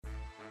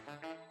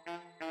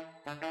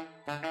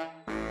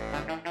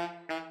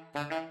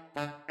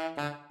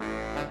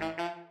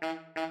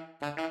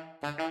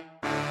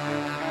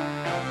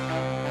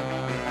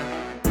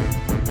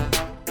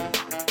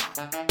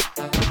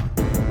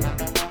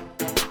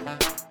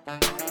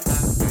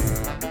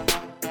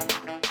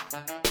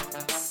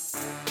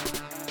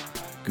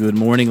Good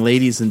morning,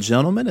 ladies and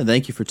gentlemen, and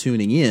thank you for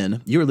tuning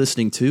in. You're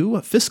listening to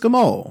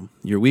Fiscamol,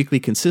 your weekly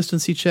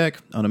consistency check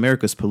on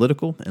America's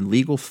political and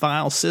legal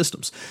file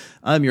systems.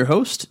 I'm your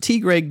host, T.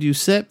 Greg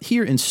Doucette,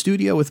 here in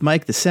studio with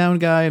Mike the Sound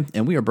Guy,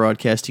 and we are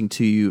broadcasting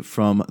to you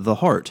from the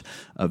heart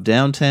of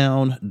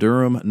downtown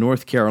Durham,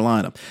 North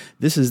Carolina.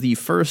 This is the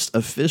first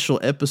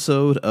official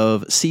episode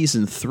of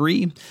Season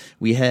 3.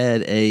 We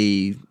had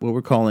what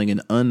we're calling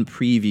an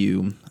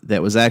unpreview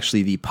that was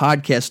actually the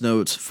podcast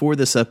notes for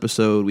this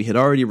episode. We had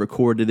already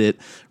recorded it,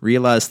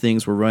 realized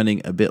things were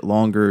running a bit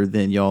longer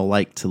than y'all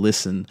like to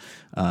listen,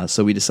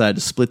 so we decided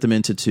to split them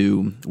into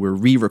two. We're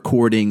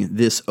re-recording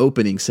this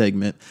opening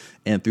segment,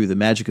 and through the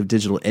magic of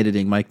digital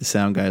editing, Mike the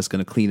Sound Guy is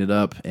going to clean it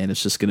up, and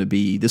it's just going to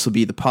be, this will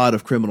be the pod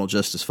of criminal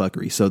justice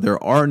fuckery. So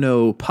there are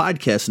no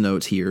podcast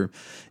notes here.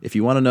 If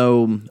you want to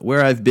know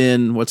where I've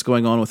been, what's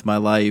going on with my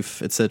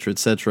life, etc.,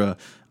 etc.,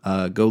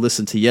 go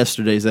listen to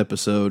yesterday's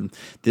episode.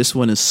 This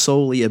one is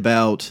solely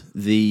about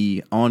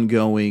the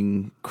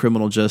ongoing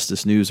criminal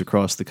justice news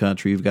across the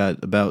country. We've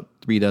got about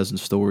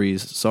 36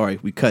 stories. Sorry,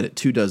 we cut it,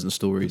 24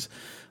 stories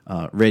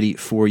ready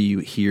for you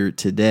here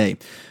today.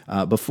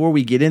 Before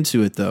we get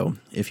into it, though,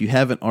 if you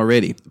haven't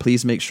already,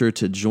 please make sure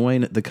to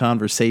join the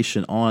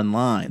conversation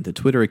online. The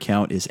Twitter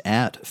account is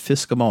at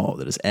Fiscamol.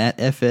 That is at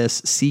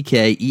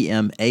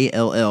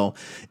FSCKEMALL.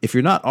 If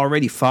you're not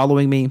already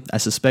following me, I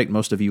suspect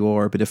most of you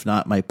are, but if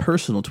not, my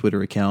personal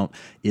Twitter account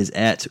is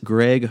at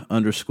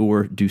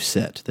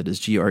Greg_Doucette. That is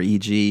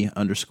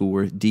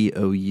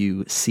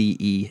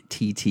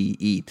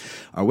GREG_DOUCETTE.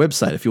 Our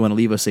website, if you want to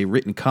leave us a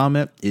written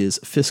comment, is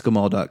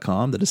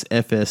Fiscamol.com. That is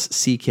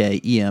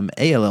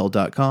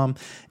FSCKEMALL.com.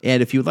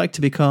 And if you'd like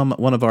to become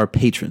one of our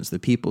patrons, the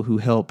people who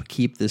help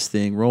keep this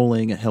thing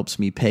rolling, it helps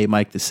me pay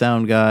Mike the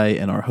Sound Guy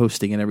and our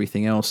hosting and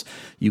everything else,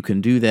 you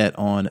can do that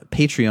on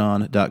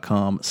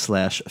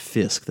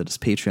patreon.com/Fisc. That is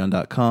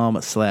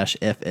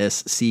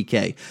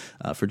patreon.com/FSCK.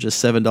 For just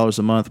 $7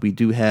 a month, we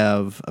do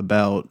have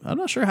about, I'm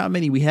not sure how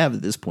many we have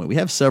at this point. We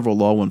have several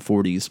Law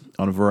 140s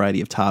on a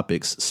variety of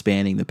topics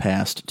spanning the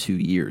past 2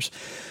 years.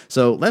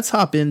 So let's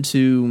hop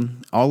into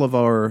all of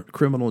our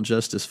criminal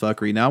justice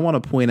fuckery. Now, I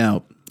want to point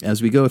out,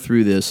 as we go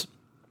through this,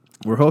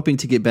 we're hoping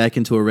to get back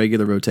into a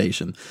regular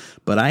rotation,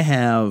 but I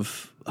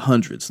have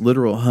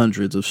literal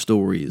hundreds of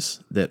stories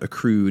that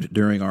accrued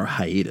during our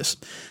hiatus.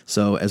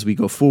 So as we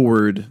go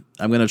forward,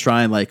 I'm going to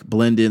try and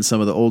blend in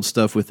some of the old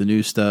stuff with the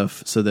new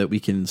stuff so that we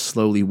can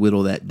slowly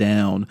whittle that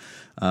down.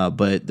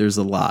 But there's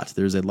a lot.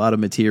 There's a lot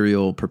of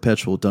material,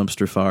 perpetual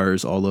dumpster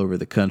fires all over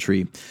the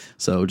country.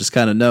 So just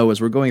kind of know,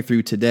 as we're going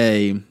through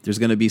today, there's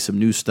going to be some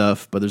new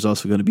stuff, but there's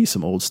also going to be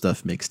some old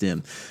stuff mixed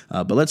in.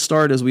 But let's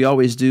start, as we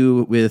always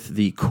do, with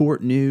the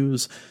court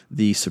news.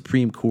 The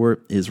Supreme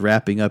Court is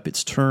wrapping up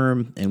its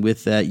term, and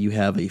with that, you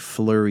have a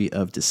flurry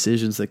of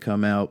decisions that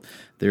come out.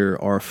 There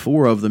are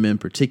 4 of them in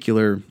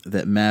particular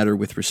that matter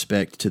with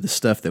respect to the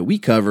stuff that we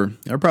cover.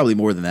 There are probably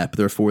more than that, but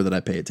there are 4 that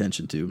I pay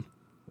attention to.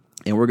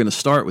 And we're going to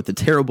start with the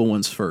terrible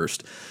ones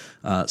first.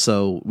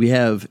 So we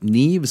have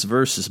Neves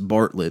versus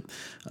Bartlett,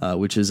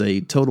 which is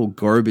a total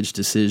garbage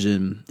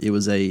decision. It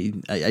was I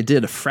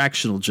did a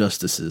fractional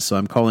justices, so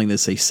I'm calling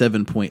this a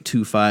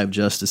 7.25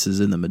 justices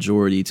in the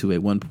majority to a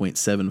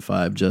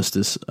 1.75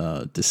 justice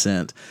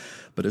dissent.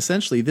 But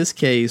essentially, this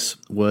case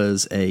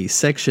was a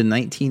Section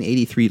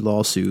 1983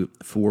 lawsuit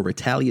for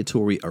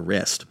retaliatory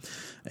arrest.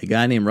 A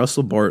guy named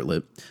Russell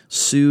Bartlett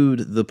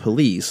sued the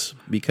police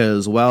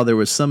because while there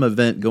was some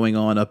event going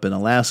on up in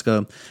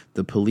Alaska,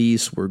 the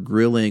police were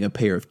grilling a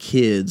pair of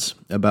kids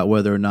about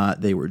whether or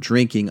not they were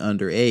drinking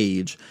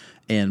underage.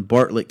 And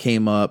Bartlett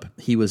came up,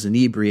 he was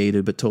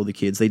inebriated, but told the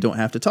kids they don't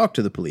have to talk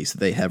to the police,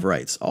 they have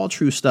rights. All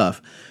true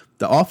stuff.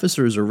 The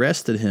officers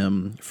arrested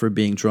him for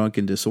being drunk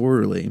and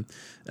disorderly.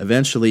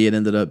 Eventually, it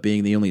ended up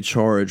being the only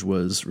charge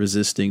was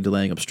resisting,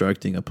 delaying,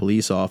 obstructing a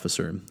police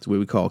officer. It's what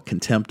we call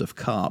contempt of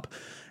cop.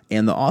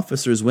 And the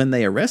officers, when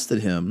they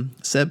arrested him,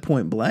 said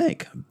point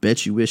blank,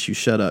 "Bet you wish you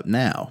shut up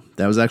now."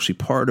 That was actually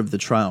part of the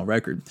trial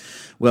record.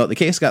 Well, the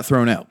case got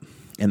thrown out.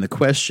 And the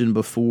question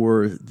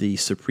before the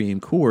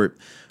Supreme Court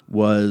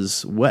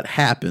was, what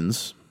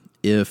happens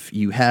if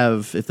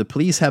the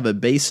police have a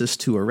basis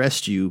to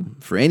arrest you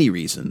for any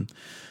reason,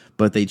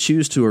 but they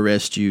choose to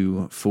arrest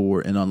you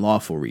for an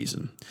unlawful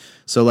reason?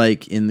 So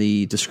in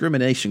the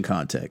discrimination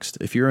context,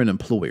 if you're an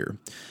employer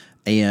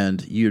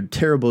and you're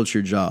terrible at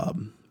your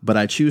job, but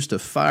I choose to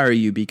fire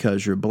you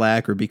because you're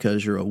black or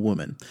because you're a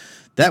woman,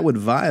 that would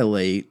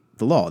violate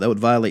the law. That would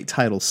violate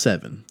Title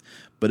VII.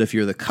 But if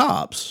you're the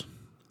cops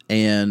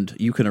and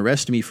you can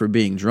arrest me for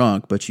being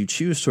drunk, but you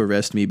choose to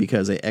arrest me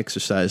because I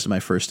exercised my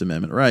First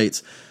Amendment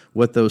rights,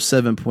 what those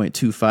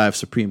 7.25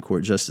 Supreme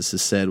Court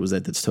justices said was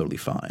that that's totally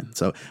fine.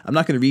 So I'm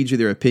not going to read you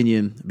their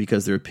opinion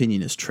because their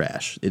opinion is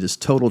trash. It is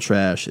total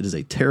trash. It is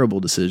a terrible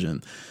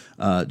decision.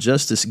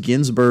 Justice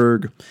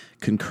Ginsburg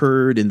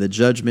concurred in the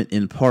judgment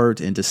in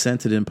part and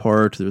dissented in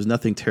part. There was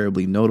nothing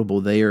terribly notable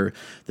there.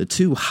 The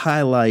 2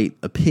 highlight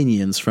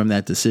opinions from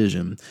that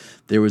decision,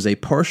 there was a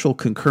partial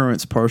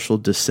concurrence, partial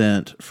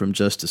dissent from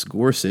Justice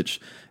Gorsuch,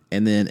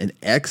 and then an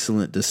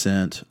excellent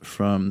dissent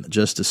from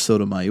Justice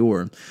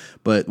Sotomayor.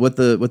 But what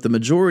the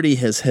majority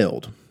has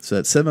held, so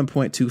that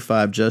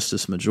 7.25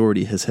 justice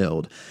majority has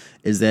held,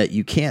 is that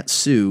you can't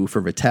sue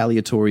for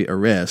retaliatory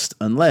arrest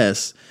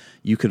unless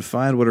you can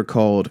find what are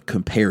called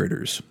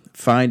comparators,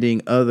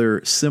 finding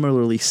other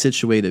similarly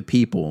situated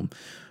people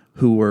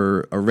who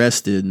were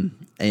arrested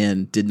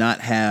and did not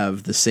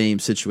have the same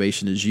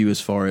situation as you as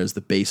far as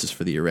the basis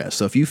for the arrest.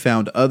 So if you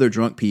found other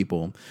drunk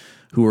people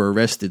who were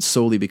arrested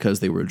solely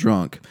because they were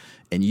drunk,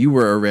 and you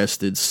were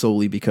arrested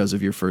solely because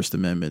of your First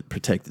Amendment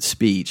protected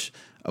speech,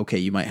 okay,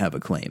 you might have a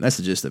claim. That's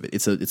the gist of it.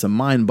 It's a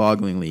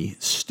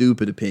mind-bogglingly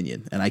stupid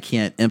opinion, and I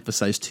can't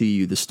emphasize to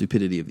you the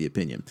stupidity of the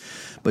opinion.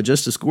 But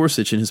Justice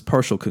Gorsuch, in his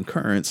partial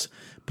concurrence,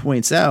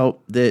 points out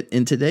that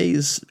in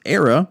today's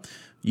era,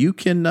 you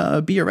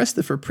can be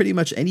arrested for pretty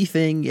much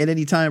anything at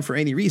any time for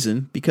any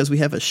reason because we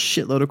have a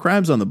shitload of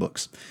crimes on the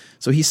books.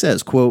 So he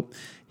says, quote,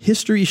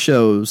 "History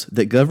shows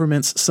that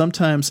governments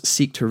sometimes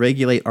seek to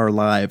regulate our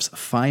lives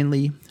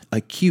finely,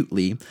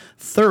 acutely,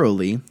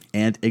 thoroughly,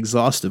 and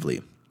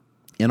exhaustively.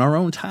 In our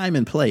own time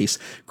and place,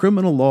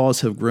 criminal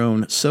laws have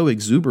grown so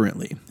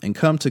exuberantly and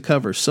come to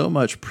cover so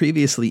much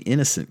previously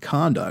innocent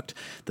conduct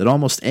that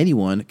almost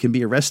anyone can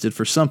be arrested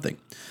for something.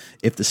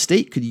 If the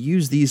state could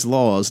use these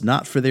laws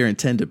not for their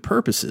intended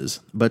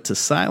purposes, but to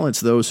silence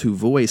those who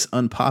voice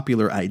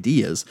unpopular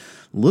ideas,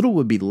 little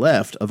would be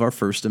left of our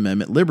First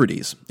Amendment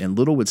liberties, and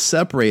little would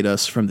separate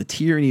us from the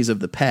tyrannies of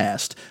the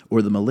past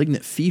or the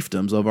malignant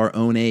fiefdoms of our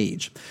own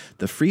age.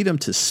 The freedom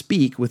to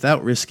speak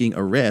without risking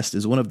arrest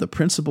is one of the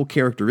principal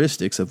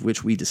characteristics of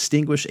which we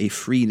distinguish a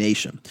free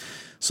nation.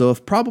 So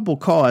if probable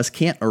cause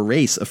can't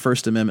erase a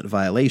First Amendment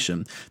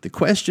violation, the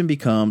question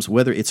becomes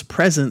whether its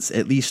presence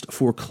at least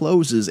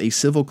forecloses a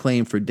civil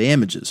claim for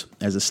damages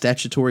as a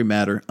statutory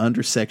matter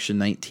under Section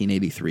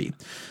 1983.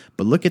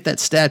 But look at that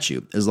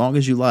statute as long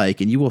as you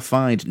like, and you will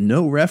find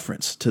no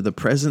reference to the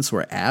presence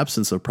or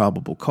absence of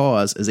probable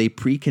cause as a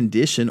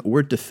precondition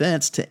or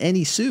defense to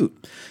any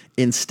suit.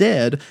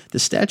 Instead, the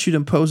statute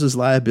imposes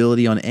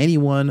liability on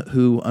anyone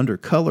who, under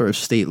color of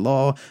state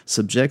law,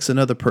 subjects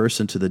another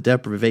person to the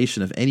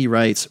deprivation of any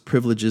rights,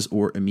 privileges,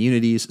 or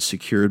immunities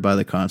secured by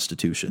the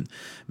Constitution.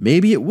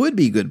 Maybe it would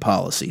be good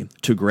policy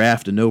to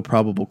graft a no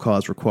probable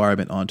cause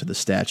requirement onto the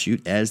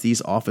statute, as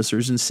these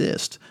officers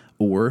insist.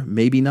 Or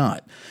maybe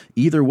not.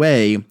 Either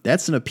way,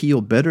 that's an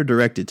appeal better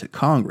directed to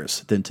Congress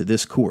than to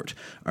this court.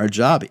 Our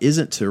job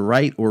isn't to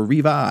write or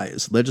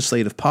revise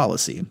legislative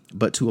policy,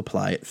 but to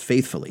apply it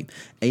faithfully.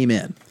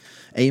 Amen.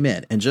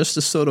 Amen. And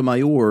Justice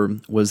Sotomayor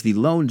was the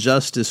lone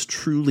justice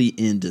truly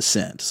in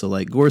dissent. So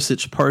like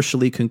Gorsuch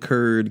partially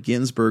concurred,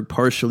 Ginsburg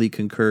partially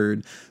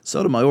concurred.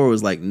 Sotomayor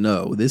was like,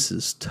 no, this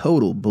is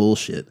total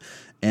bullshit.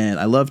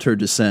 And I loved her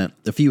dissent.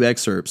 A few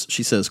excerpts.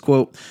 She says,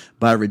 quote,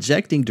 "By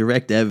rejecting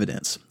direct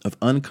evidence of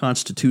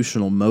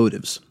unconstitutional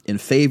motives in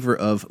favor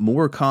of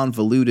more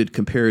convoluted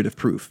comparative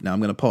proof." Now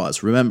I'm going to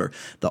pause. Remember,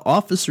 the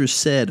officers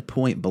said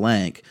point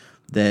blank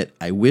that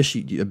I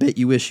bet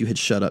you wish you had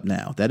shut up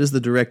now. That is the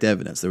direct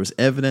evidence. There was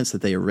evidence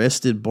that they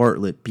arrested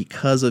Bartlett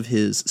because of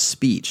his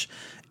speech.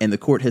 And the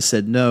court has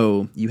said,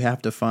 no, you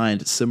have to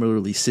find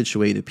similarly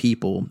situated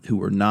people who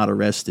were not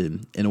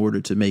arrested in order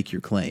to make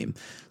your claim.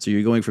 So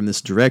you're going from this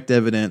direct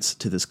evidence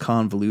to this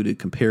convoluted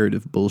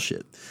comparative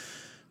bullshit.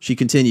 She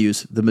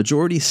continues, "The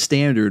majority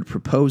standard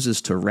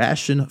proposes to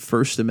ration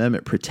First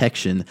Amendment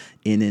protection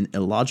in an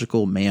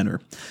illogical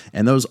manner,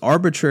 and those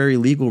arbitrary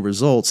legal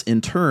results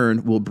in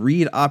turn will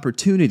breed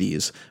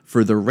opportunities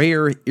for the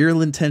rare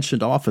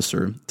ill-intentioned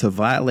officer to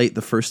violate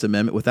the First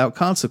Amendment without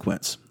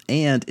consequence,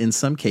 and in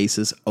some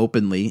cases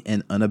openly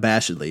and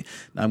unabashedly."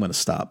 Now I'm going to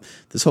stop.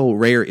 This whole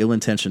rare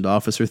ill-intentioned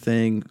officer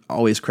thing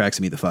always cracks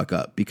me the fuck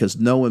up because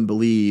no one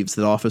believes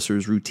that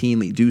officers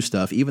routinely do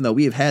stuff, even though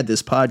we have had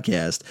this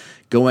podcast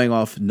going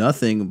off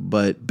nothing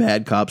but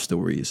bad cop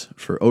stories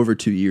for over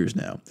 2 years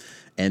now.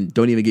 And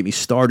don't even get me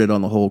started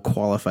on the whole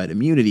qualified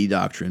immunity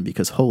doctrine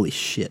because holy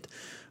shit.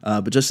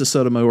 But Justice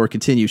Sotomayor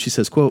continues, she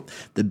says, quote,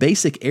 "The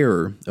basic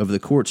error of the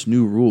court's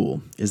new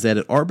rule is that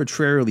it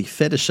arbitrarily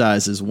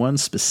fetishizes one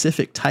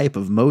specific type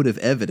of motive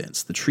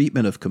evidence, the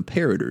treatment of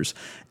comparators,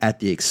 at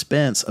the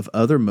expense of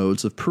other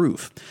modes of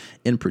proof.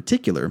 In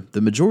particular,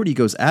 the majority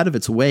goes out of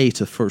its way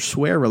to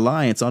forswear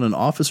reliance on an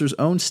officer's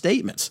own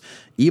statements,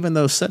 even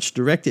though such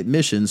direct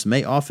admissions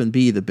may often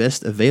be the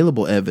best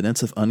available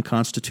evidence of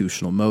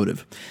unconstitutional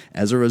motive.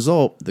 As a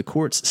result, the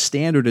court's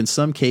standard in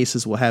some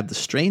cases will have the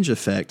strange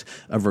effect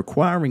of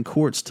requiring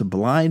courts to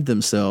blind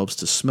themselves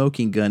to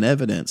smoking gun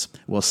evidence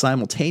while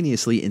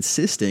simultaneously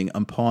insisting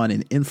upon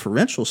an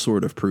inferential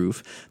sort of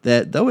proof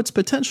that, though it's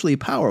potentially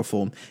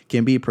powerful,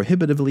 can be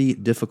prohibitively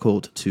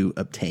difficult to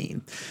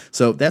obtain."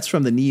 So that's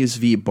from the Neves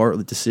v.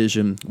 Bartlett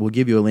decision. We'll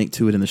give you a link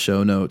to it in the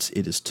show notes.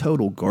 It is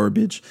total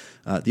garbage.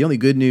 The only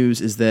good news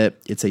is that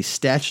it's a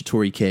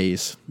statutory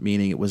case,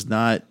 meaning it was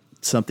not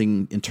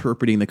something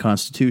interpreting the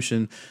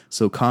Constitution,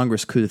 so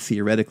Congress could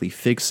theoretically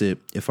fix it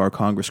if our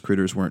Congress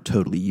critters weren't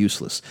totally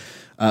useless.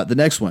 The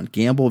next one,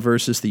 Gamble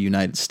versus the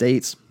United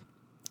States.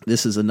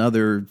 This is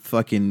another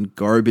fucking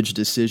garbage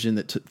decision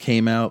that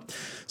came out.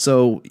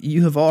 So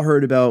you have all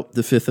heard about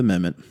the Fifth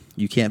Amendment.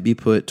 You can't be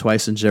put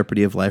twice in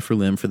jeopardy of life or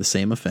limb for the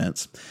same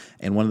offense.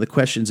 And one of the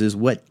questions is,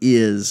 what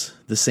is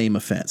the same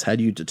offense? How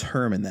do you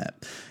determine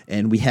that?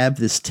 And we have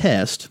this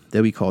test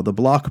that we call the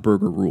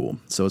Blockberger rule.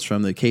 So it's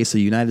from the case of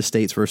United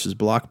States versus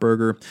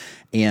Blockberger.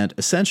 And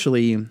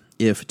essentially,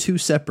 if two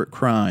separate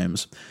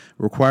crimes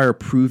require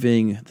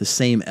proving the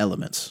same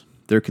elements,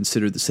 they're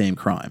considered the same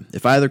crime.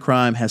 If either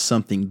crime has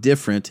something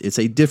different, it's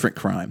a different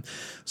crime.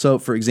 So,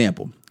 for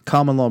example,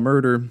 common law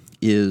murder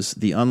is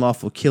the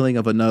unlawful killing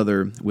of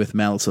another with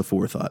malice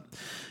aforethought.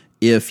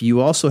 If you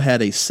also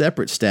had a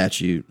separate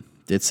statute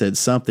that said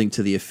something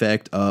to the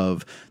effect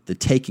of the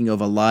taking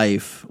of a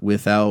life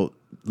without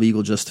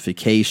legal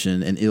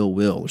justification and ill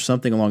will or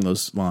something along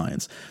those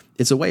lines,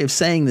 it's a way of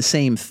saying the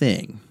same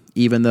thing,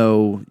 even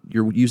though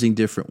you're using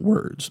different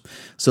words.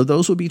 So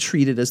those will be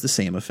treated as the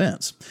same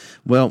offense.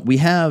 Well, we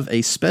have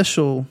a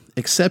special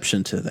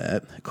exception to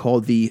that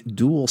called the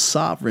dual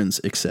sovereigns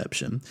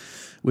exception,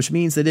 which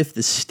means that if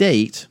the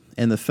state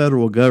and the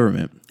federal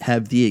government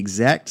have the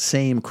exact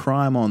same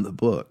crime on the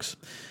books,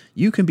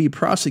 you can be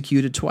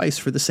prosecuted twice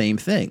for the same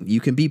thing.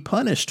 You can be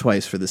punished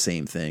twice for the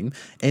same thing,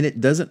 and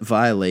it doesn't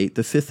violate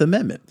the Fifth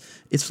Amendment.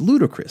 It's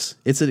ludicrous.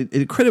 It's an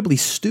incredibly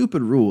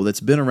stupid rule that's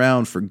been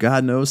around for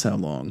God knows how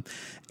long.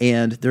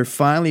 And there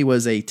finally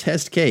was a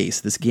test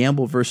case, this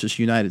Gamble versus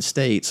United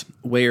States,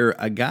 where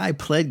a guy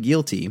pled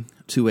guilty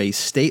to a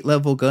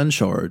state-level gun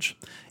charge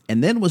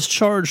and then was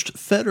charged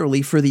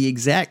federally for the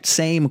exact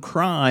same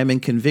crime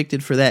and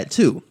convicted for that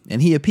too.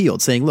 And he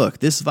appealed, saying, look,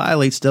 this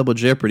violates double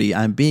jeopardy.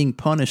 I'm being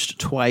punished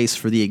twice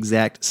for the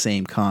exact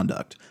same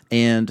conduct.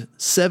 And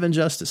 7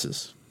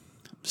 justices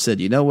said,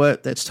 you know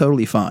what, that's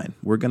totally fine.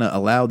 We're going to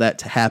allow that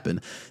to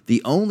happen.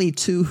 The only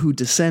 2 who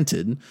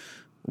dissented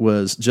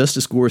was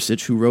Justice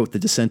Gorsuch, who wrote the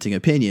dissenting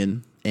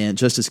opinion, and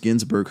Justice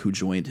Ginsburg, who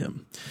joined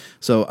him.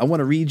 So I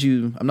want to read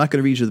you, I'm not going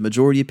to read you the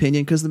majority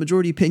opinion because the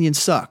majority opinion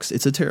sucks.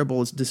 It's a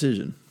terrible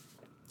decision.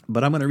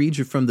 But I'm going to read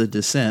you from the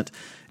dissent,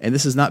 and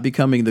this is not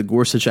becoming the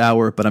Gorsuch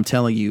hour, but I'm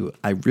telling you,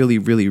 I really,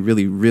 really,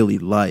 really, really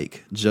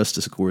like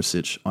Justice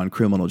Gorsuch on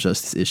criminal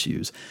justice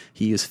issues.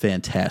 He is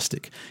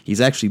fantastic.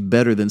 He's actually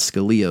better than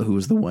Scalia, who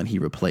was the one he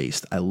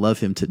replaced. I love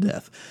him to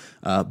death.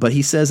 But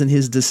he says in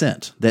his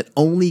dissent that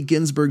only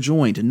Ginsburg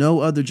joined.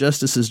 No other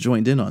justices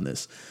joined in on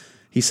this.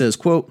 He says,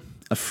 quote,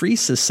 a free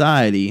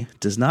society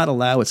does not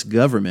allow its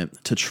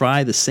government to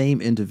try the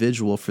same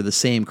individual for the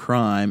same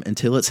crime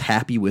until it's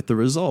happy with the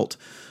result.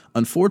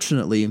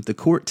 Unfortunately, the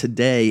court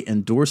today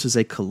endorses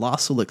a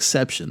colossal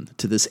exception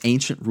to this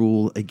ancient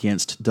rule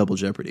against double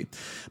jeopardy.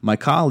 My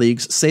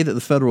colleagues say that the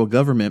federal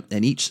government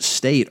and each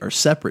state are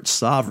separate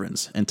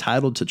sovereigns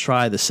entitled to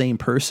try the same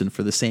person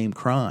for the same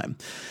crime.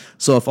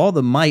 So if all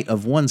the might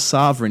of one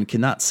sovereign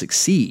cannot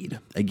succeed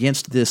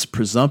against this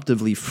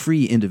presumptively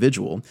free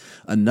individual,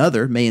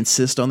 another may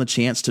insist on the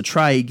chance to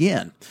try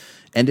again.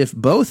 And if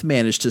both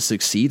manage to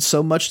succeed,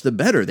 so much the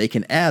better. They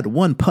can add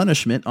one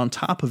punishment on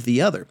top of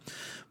the other.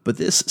 But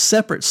this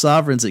separate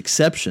sovereign's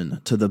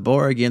exception to the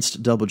bar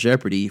against double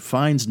jeopardy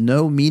finds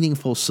no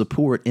meaningful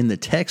support in the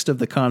text of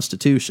the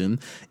Constitution,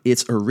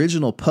 its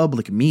original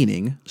public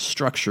meaning,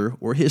 structure,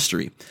 or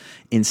history.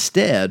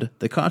 Instead,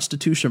 the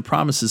Constitution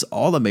promises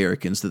all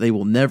Americans that they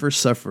will never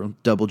suffer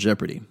double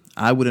jeopardy.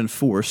 I would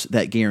enforce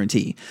that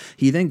guarantee.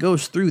 He then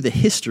goes through the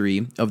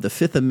history of the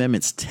Fifth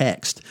Amendment's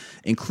text,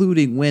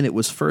 including when it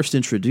was first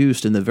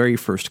introduced in the very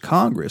first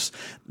Congress.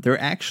 There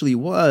actually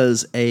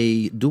was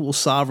a dual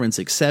sovereigns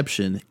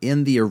exception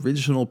in the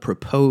original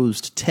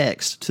proposed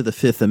text to the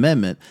Fifth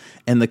Amendment,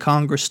 and the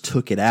Congress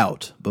took it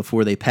out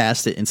before they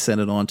passed it and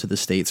sent it on to the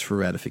states for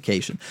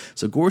ratification.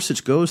 So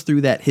Gorsuch goes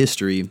through that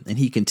history, and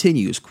he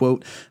continues,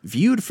 quote,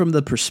 viewed from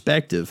the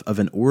perspective of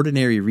an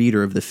ordinary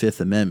reader of the Fifth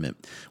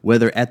Amendment,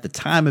 whether at the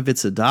time of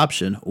its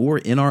adoption or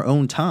in our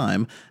own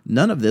time,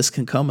 none of this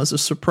can come as a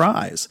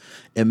surprise.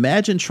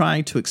 Imagine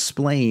trying to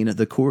explain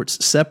the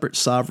court's separate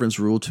sovereigns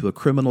rule to a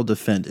criminal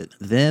defendant,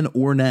 then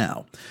or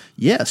now.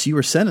 Yes, you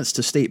are sentenced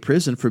to state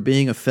prison for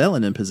being a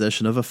felon in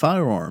possession of a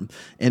firearm.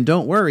 And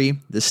don't worry,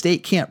 the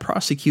state can't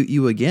prosecute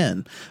you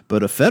again,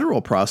 but a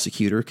federal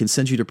prosecutor can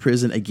send you to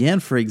prison again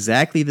for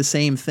exactly the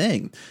same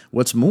thing.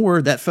 What's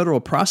more, that federal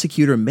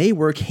prosecutor may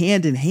work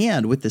hand in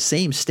hand with the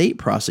same state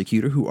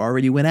prosecutor who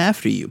already went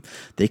after you.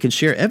 They can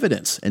share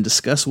evidence and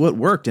discuss what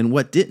worked and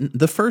what didn't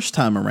the first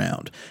time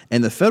around.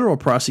 And the federal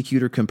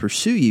prosecutor can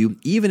pursue you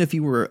even if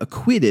you were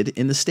acquitted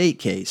in the state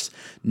case.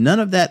 None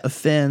of that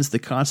offends the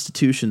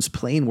Constitution's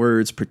plain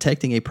words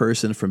protecting a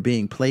person from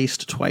being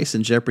placed twice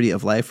in jeopardy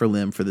of life or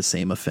limb for the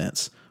same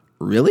offense.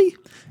 Really?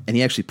 And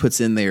he actually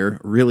puts in there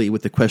really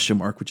with the question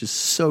mark, which is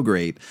so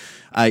great.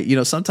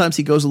 Sometimes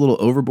he goes a little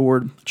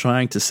overboard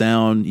trying to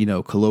sound,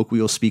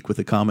 colloquial, speak with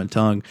a common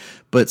tongue.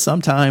 But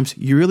sometimes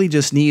you really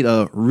just need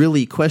a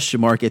really question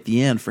mark at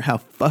the end for how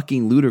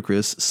fucking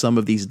ludicrous some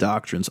of these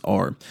doctrines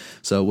are.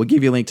 So we'll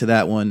give you a link to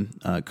that one.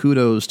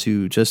 Kudos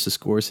to Justice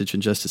Gorsuch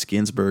and Justice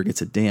Ginsburg.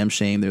 It's a damn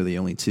shame they're the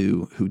only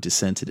 2 who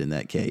dissented in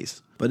that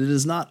case. But it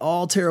is not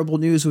all terrible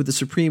news with the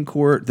Supreme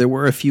Court. There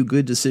were a few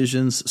good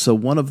decisions. So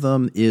one of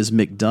them is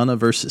McDonough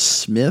versus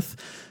Smith.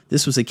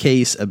 This was a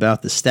case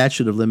about the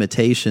statute of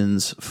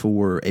limitations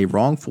for a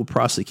wrongful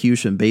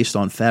prosecution based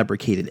on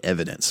fabricated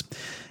evidence.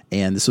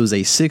 And this was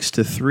a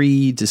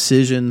 6-3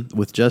 decision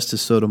with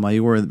Justice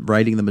Sotomayor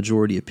writing the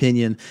majority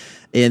opinion.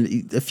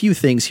 And a few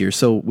things here.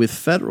 So with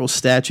federal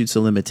statutes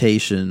of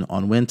limitation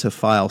on when to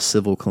file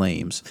civil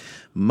claims,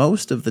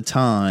 most of the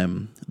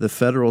time the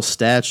federal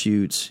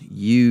statutes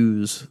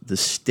use the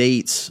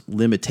state's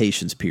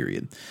limitations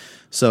period.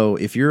 So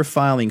if you're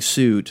filing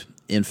suit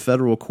in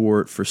federal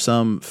court for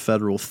some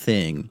federal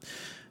thing,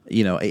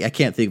 I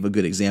can't think of a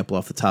good example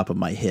off the top of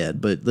my head,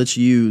 but let's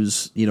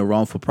use,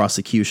 wrongful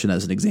prosecution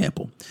as an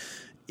example.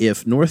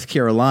 If North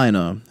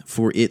Carolina,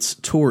 for its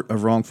tort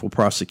of wrongful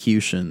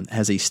prosecution,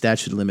 has a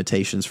statute of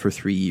limitations for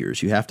 3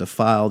 years, you have to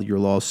file your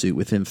lawsuit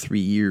within 3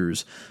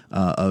 years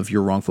of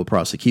your wrongful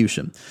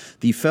prosecution.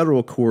 The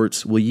federal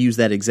courts will use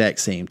that exact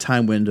same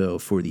time window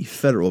for the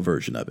federal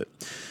version of it.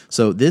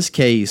 So this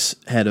case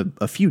had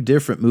a few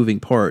different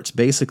moving parts.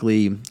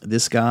 Basically,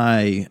 this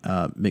guy,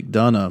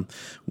 McDonough,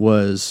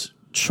 was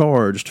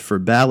charged for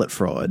ballot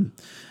fraud,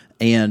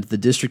 and the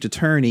district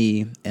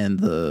attorney and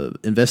the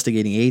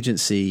investigating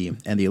agency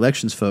and the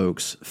elections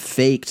folks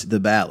faked the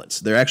ballots.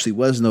 There actually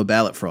was no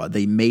ballot fraud.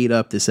 They made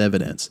up this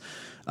evidence.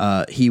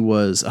 He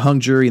was a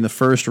hung jury in the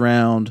first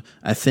round,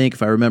 I think,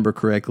 if I remember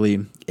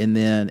correctly, and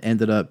then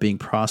ended up being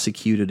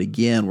prosecuted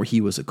again where he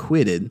was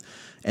acquitted,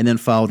 and then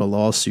filed a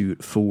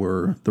lawsuit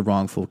for the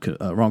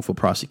wrongful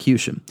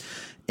prosecution.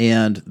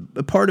 And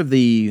a part of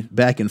the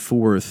back and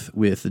forth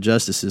with the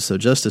justices, so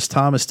Justice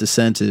Thomas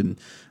dissented,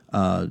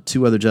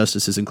 2 other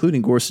justices,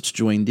 including Gorsuch,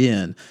 joined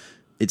in.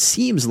 It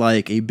seems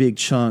like a big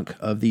chunk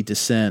of the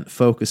dissent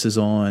focuses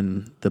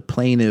on the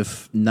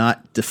plaintiff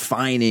not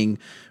defining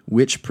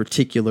which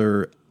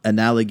particular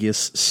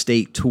analogous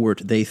state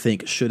tort they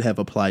think should have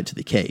applied to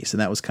the case.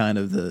 And that was kind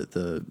of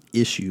the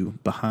issue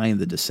behind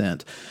the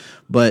dissent.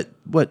 But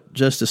what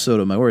Justice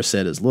Sotomayor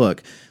said is,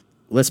 look,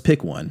 let's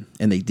pick one.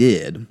 And they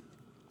did.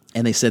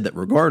 And they said that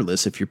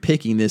regardless, if you're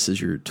picking this as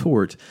your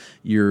tort,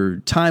 your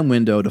time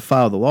window to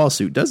file the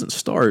lawsuit doesn't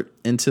start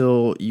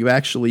until you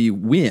actually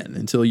win,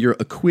 until you're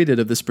acquitted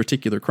of this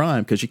particular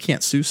crime, because you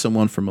can't sue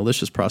someone for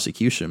malicious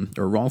prosecution,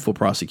 or wrongful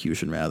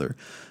prosecution, rather,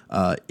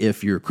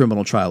 if your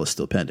criminal trial is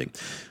still pending.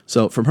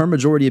 So from her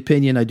majority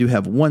opinion, I do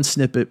have one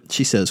snippet.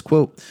 She says,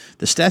 quote,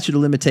 "The statute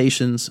of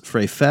limitations for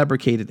a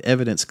fabricated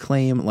evidence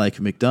claim like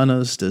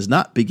McDonough's does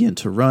not begin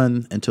to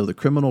run until the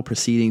criminal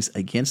proceedings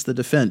against the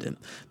defendant,"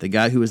 the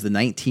guy who is the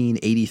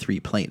 1983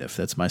 plaintiff,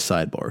 that's my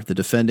sidebar, the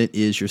defendant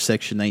is your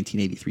Section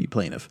 1983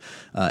 plaintiff,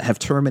 have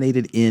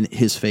terminated in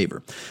his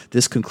favor.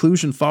 This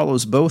conclusion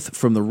follows both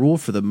from the rule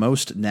for the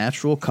most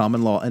natural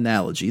common law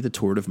analogy, the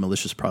tort of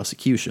malicious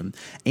prosecution,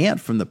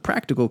 and from the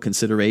practical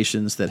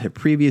considerations that have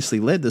previously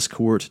led this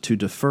court to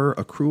defer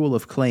accrual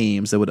of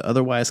claims that would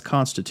otherwise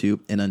constitute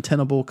an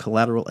untenable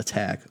collateral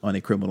attack on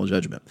a criminal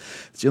judgment.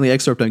 It's the only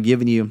excerpt I'm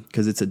giving you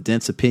because it's a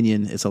dense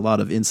opinion. It's a lot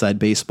of inside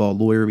baseball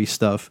lawyery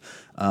stuff,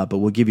 but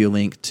we'll give you a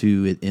link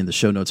to it in the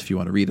show notes if you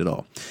want to read it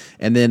all.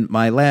 And then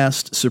my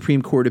last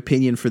Supreme Court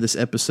opinion for this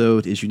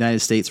episode is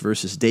United States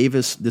versus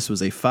Davis. This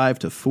was a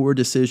 5-4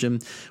 decision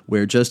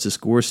where Justice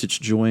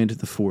Gorsuch joined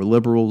the 4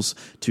 liberals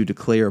to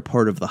declare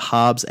part of the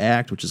Hobbs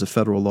Act, which is a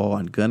federal law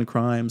on gun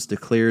crimes,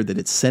 declared that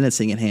its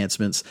sentencing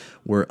enhancements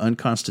were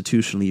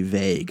unconstitutionally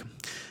vague.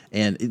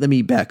 And let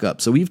me back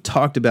up. So we've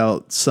talked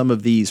about some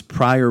of these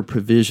prior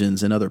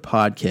provisions in other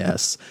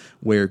podcasts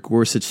where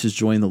Gorsuch has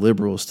joined the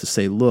liberals to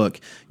say, look,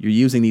 you're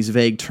using these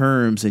vague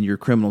terms in your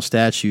criminal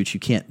statutes.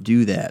 You can't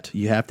do that.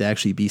 You have to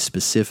actually be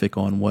specific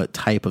on what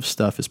type of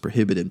stuff is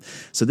prohibited.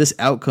 So this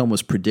outcome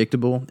was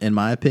predictable, in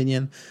my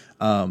opinion.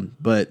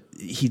 But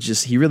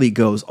he really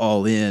goes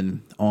all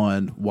in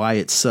on why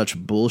it's such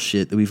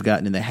bullshit that we've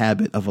gotten in the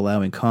habit of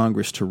allowing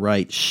Congress to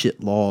write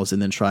shit laws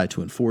and then try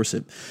to enforce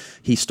it.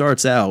 He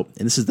starts out,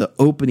 and this is the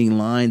opening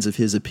lines of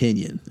his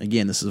opinion.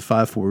 Again, this is a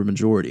 5-4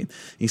 majority.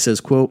 He says,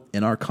 quote,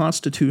 "In our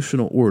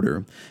constitutional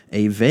order,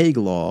 a vague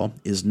law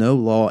is no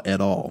law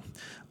at all.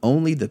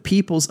 Only the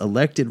people's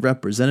elected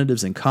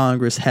representatives in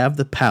Congress have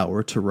the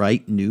power to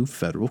write new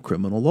federal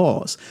criminal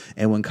laws.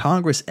 And when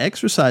Congress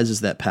exercises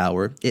that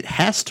power, it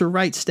has to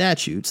write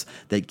statutes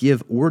that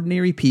give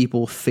ordinary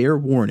people fair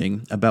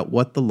warning about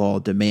what the law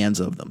demands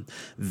of them.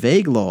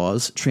 Vague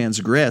laws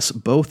transgress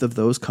both of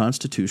those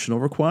constitutional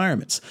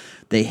requirements.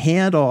 They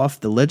hand off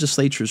the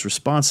legislature's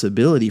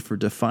responsibility for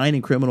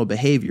defining criminal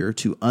behavior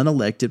to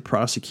unelected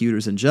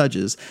prosecutors and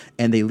judges,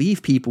 and they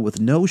leave people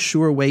with no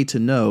sure way to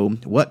know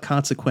what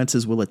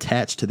consequences will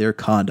attach to their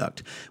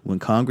conduct. When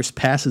Congress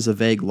passes a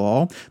vague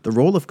law, the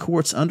role of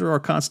courts under our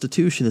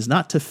Constitution is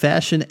not to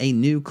fashion a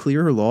new,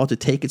 clearer law to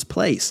take its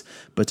place,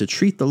 but to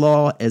treat the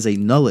law as a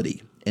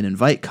nullity and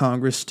invite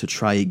Congress to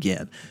try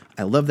again."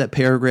 I love that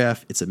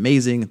paragraph. It's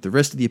amazing. The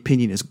rest of the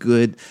opinion is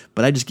good,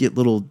 but I just get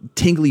little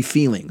tingly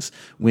feelings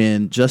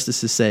when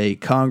justices say,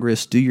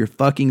 Congress, do your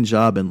fucking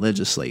job and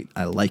legislate.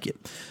 I like it.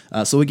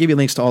 So we'll give you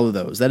links to all of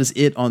those. That is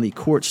it on the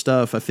court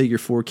stuff. I figure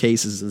 4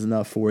 cases is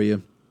enough for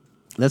you.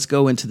 let's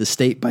go into the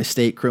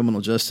state-by-state criminal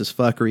justice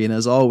fuckery. And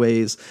as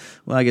always,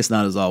 well, I guess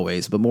not as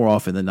always, but more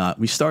often than not,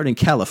 we start in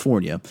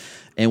California,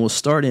 and we'll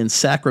start in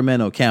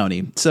Sacramento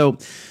County. So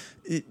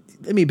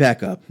let me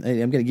back up.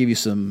 I'm going to give you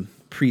some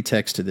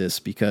pretext to this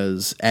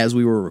because as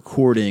we were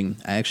recording,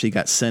 I actually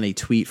got sent a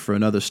tweet for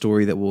another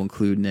story that we'll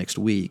include next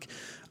week.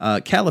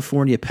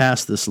 California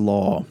passed this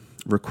law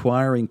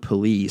requiring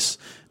police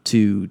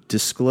to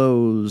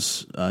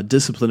disclose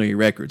disciplinary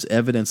records,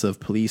 evidence of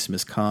police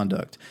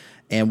misconduct.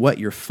 And what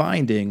you're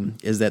finding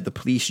is that the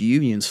police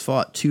unions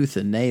fought tooth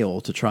and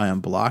nail to try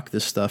and block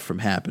this stuff from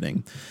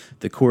happening.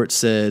 The court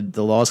said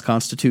the law is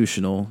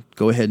constitutional.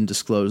 Go ahead and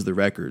disclose the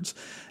records.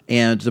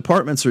 And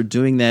departments are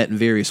doing that in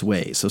various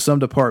ways. So some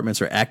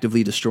departments are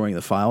actively destroying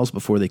the files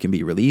before they can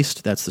be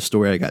released. That's the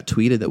story I got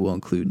tweeted that we'll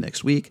include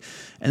next week.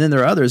 And then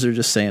there are others that are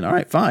just saying, all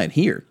right, fine,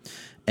 here.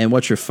 And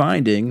what you're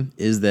finding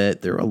is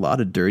that there are a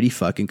lot of dirty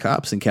fucking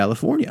cops in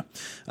California.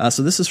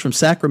 So this is from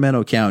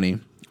Sacramento County,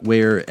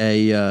 where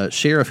a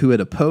sheriff who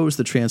had opposed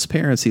the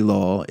transparency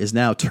law is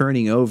now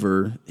turning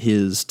over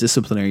his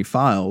disciplinary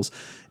files.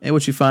 And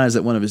what you find is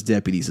that one of his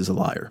deputies is a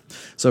liar.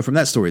 So from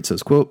that story, it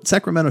says, quote,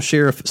 Sacramento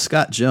Sheriff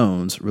Scott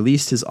Jones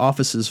released his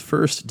office's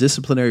first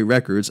disciplinary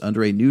records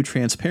under a new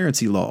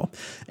transparency law,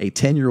 a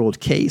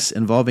 10-year-old case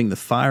involving the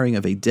firing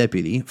of a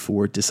deputy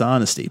for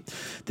dishonesty.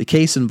 The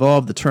case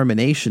involved the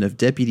termination of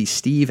Deputy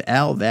Steve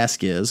Al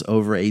Vasquez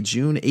over a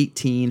June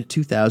 18,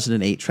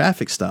 2008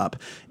 traffic stop,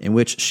 in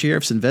which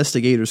sheriff's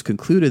investigators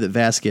concluded that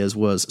Vasquez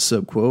was,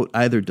 subquote,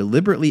 either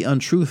deliberately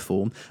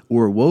untruthful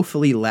or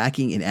woefully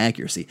lacking in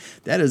accuracy.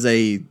 That is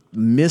a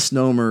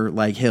misnomer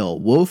like hell,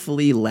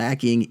 woefully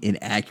lacking in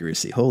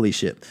accuracy. Holy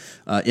shit.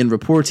 In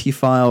reports he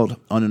filed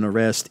on an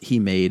arrest he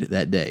made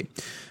that day.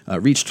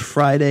 Reached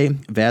Friday,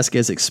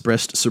 Vasquez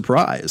expressed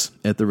surprise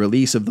at the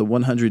release of the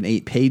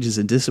 108 pages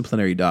in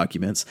disciplinary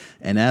documents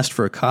and asked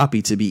for a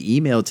copy to be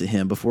emailed to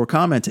him before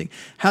commenting.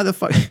 How the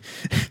fuck?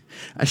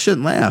 I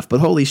shouldn't laugh, but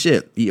holy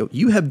shit.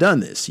 You have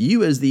done this.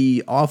 You, as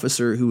the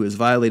officer who has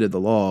violated the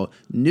law,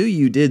 knew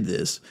you did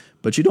this,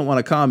 but you don't want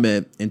to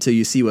comment until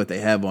you see what they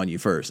have on you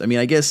first. I mean,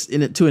 I guess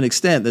to an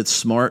extent that's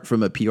smart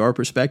from a PR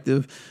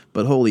perspective,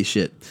 but holy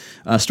shit.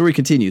 Story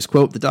continues,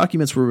 quote, the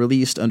documents were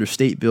released under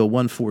State Bill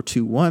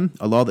 1421,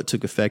 a law that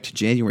took effect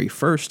January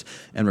 1st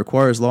and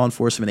requires law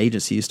enforcement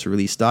agencies to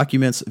release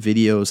documents,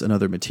 videos, and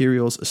other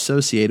materials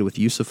associated with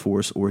use of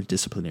force or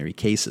disciplinary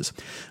cases.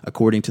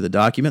 According to the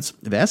documents,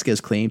 Vasquez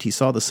claimed he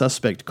saw the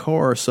suspect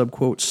car,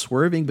 subquote,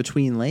 swerving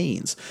between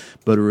lanes,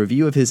 but a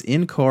review of his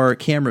in-car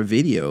camera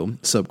video,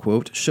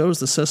 subquote, shows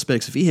the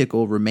suspect's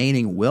vehicle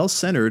remaining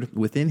well-centered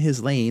within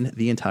his lane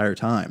the entire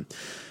time.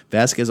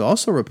 Vasquez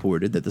also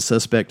reported that the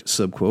suspect,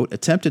 subquote,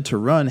 attempted to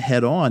run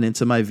head-on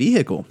into my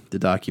vehicle, the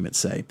documents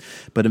say.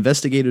 But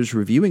investigators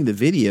reviewing the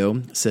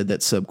video said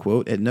that,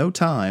 subquote, at no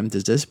time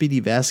does Deputy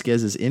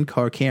Vasquez's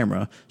in-car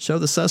camera show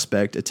the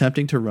suspect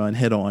attempting to run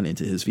head-on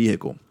into his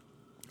vehicle.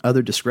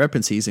 Other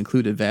discrepancies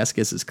included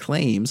Vasquez's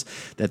claims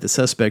that the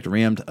suspect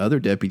rammed other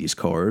deputies'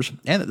 cars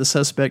and that the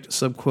suspect,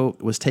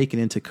 subquote, was taken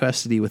into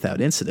custody without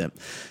incident.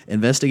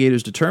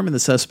 Investigators determined the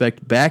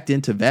suspect backed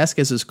into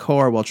Vasquez's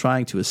car while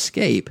trying to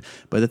escape,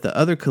 but that the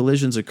other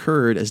collisions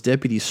occurred as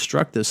deputies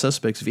struck the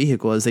suspect's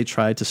vehicle as they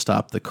tried to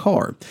stop the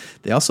car.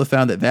 They also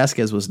found that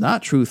Vasquez was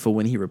not truthful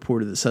when he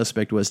reported the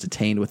suspect was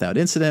detained without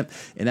incident.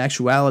 In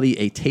actuality,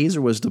 a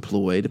taser was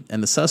deployed,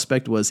 and the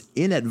suspect was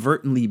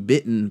inadvertently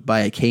bitten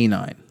by a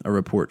canine, a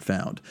report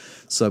found.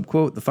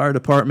 Subquote, the fire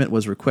department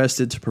was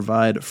requested to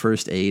provide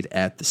first aid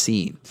at the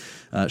scene.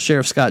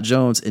 Sheriff Scott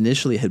Jones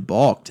initially had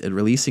balked at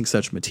releasing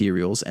such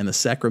materials, and the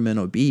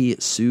Sacramento Bee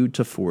sued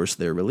to force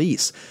their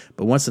release.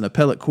 But once an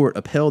appellate court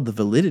upheld the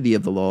validity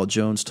of the law,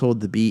 Jones told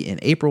the Bee in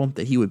April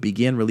that he would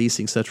begin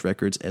releasing such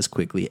records as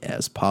quickly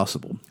as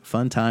possible.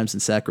 Fun times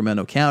in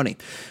Sacramento County.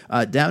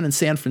 Down in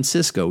San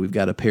Francisco, we've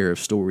got a pair of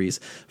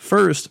stories.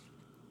 First,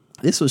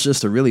 this was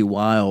just a really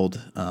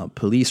wild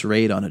police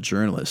raid on a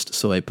journalist.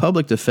 So a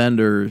public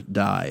defender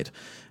died,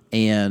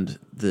 and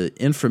the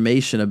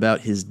information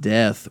about his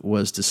death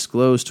was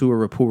disclosed to a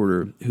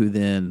reporter who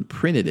then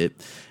printed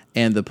it,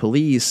 and the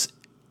police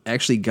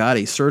actually got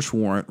a search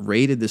warrant,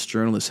 raided this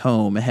journalist's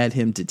home, had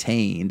him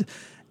detained,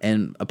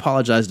 and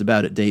apologized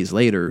about it days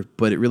later,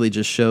 but it really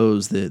just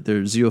shows that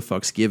there's zero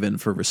fucks given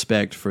for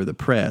respect for the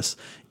press,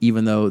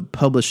 even though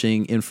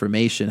publishing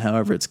information,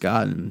 however it's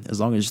gotten, as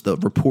long as the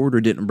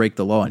reporter didn't break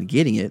the law in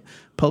getting it,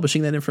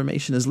 publishing that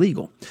information is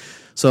legal.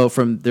 So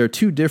there are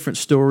two different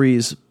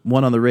stories,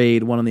 one on the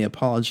raid, one on the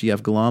apology.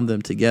 I've glommed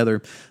them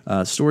together.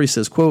 Story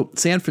says, quote,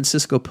 San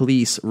Francisco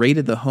police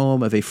raided the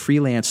home of a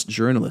freelance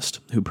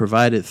journalist who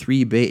provided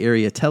 3 Bay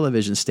Area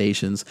television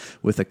stations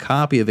with a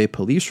copy of a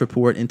police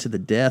report into the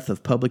death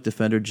of public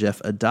defender Jeff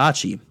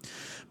Adachi.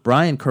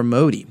 Brian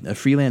Carmody, a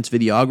freelance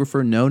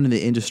videographer known in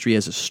the industry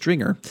as a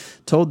stringer,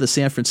 told the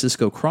San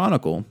Francisco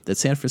Chronicle that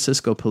San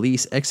Francisco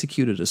police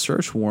executed a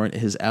search warrant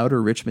at his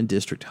Outer Richmond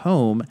District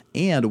home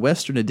and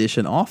Western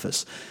Addition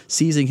office,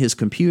 seizing his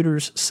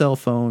computers, cell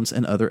phones,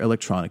 and other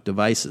electronic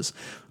devices.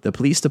 The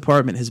police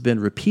department has been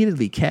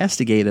repeatedly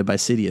castigated by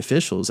city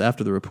officials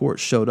after the report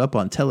showed up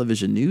on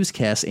television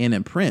newscasts and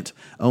in print,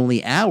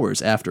 only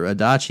hours after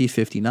Adachi,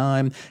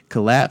 59,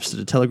 collapsed at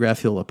a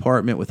Telegraph Hill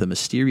apartment with a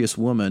mysterious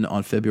woman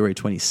on February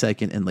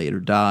 22nd and later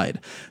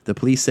died. The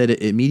police said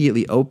it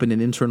immediately opened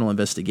an internal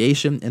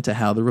investigation into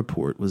how the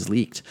report was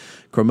leaked.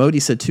 Carmody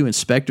said two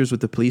inspectors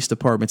with the police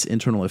department's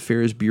Internal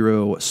Affairs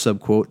Bureau,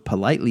 subquote,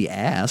 politely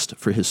asked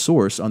for his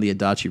source on the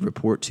Adachi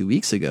report 2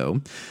 weeks ago,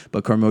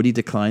 but Carmody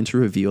declined to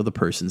reveal the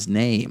person's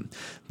name.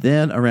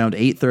 Then, around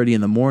 8:30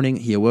 in the morning,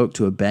 he awoke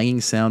to a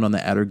banging sound on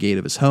the outer gate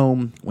of his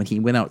home. When he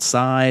went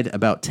outside,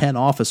 about 10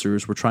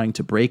 officers were trying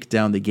to break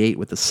down the gate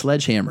with a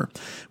sledgehammer.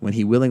 When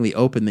he willingly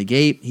opened the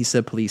gate, he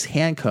said police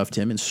handcuffed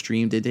him and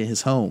streamed into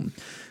his home.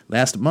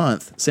 Last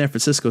month, San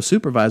Francisco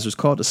supervisors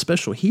called a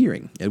special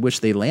hearing at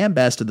which they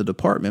lambasted the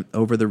department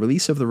over the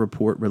release of the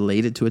report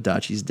related to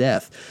Adachi's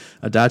death.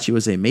 Adachi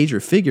was a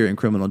major figure in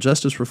criminal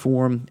justice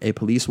reform, a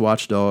police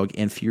watchdog,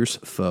 and fierce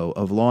foe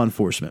of law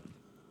enforcement.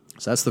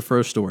 So that's the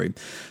first story.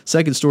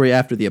 Second story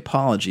after the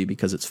apology,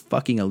 because it's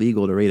fucking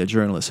illegal to raid a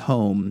journalist's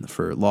home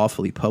for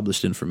lawfully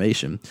published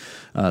information.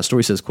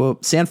 Story says,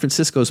 quote, San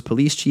Francisco's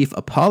police chief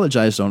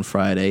apologized on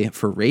Friday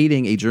for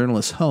raiding a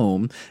journalist's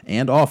home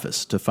and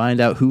office to find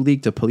out who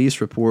leaked a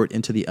police report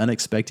into the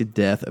unexpected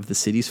death of the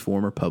city's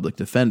former public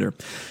defender.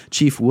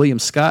 Chief William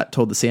Scott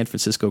told the San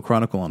Francisco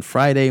Chronicle on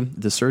Friday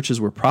the searches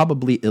were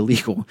probably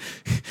illegal.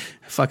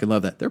 I fucking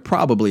love that. They're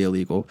probably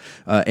illegal.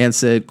 And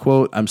said,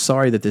 quote, I'm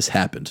sorry that this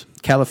happened.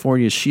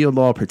 California's SHIELD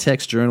law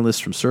protects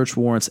journalists from search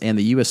warrants, and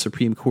the U.S.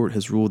 Supreme Court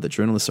has ruled that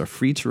journalists are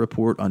free to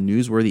report on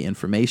newsworthy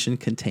information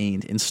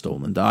contained in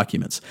stolen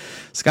documents.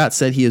 Scott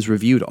said he has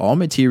reviewed all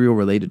material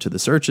related to the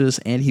searches,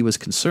 and he was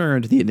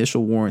concerned the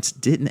initial warrants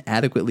didn't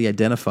adequately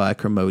identify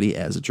Carmody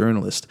as a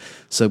journalist.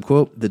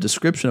 Subquote, the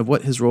description of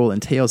what his role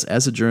entails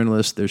as a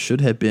journalist, there should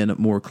have been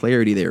more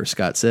clarity there,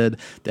 Scott said.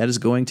 That is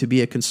going to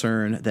be a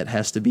concern that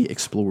has to be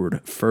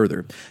explored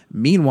further.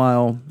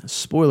 Meanwhile,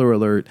 spoiler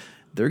alert,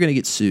 they're going to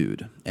get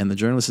sued, and the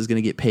journalist is going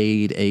to get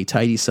paid a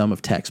tidy sum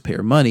of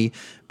taxpayer money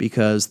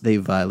because they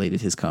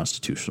violated his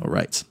constitutional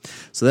rights.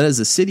 So that is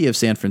the city of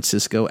San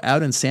Francisco.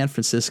 Out in San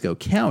Francisco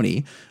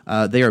County,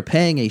 they are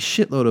paying a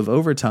shitload of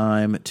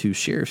overtime to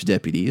sheriff's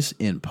deputies,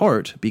 in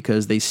part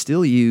because they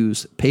still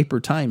use paper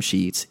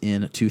timesheets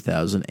in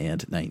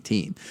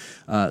 2019.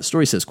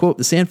 Story says, quote,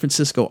 the San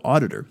Francisco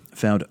auditor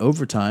found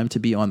overtime to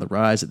be on the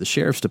rise at the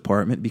sheriff's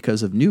department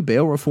because of new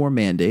bail reform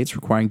mandates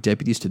requiring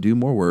deputies to do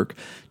more work,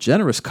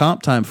 generous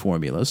comp time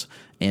formulas,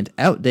 and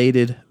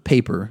outdated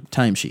paper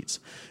timesheets.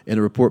 In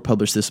a report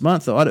published this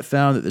month, the audit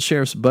found that the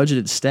sheriff's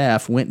budgeted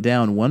staff went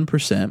down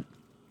 1%,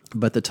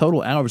 but the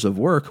total hours of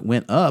work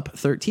went up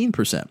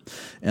 13%,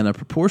 and a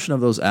proportion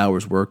of those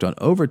hours worked on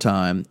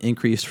overtime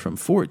increased from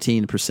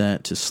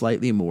 14% to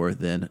slightly more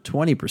than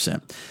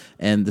 20%.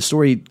 And the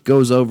story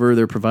goes over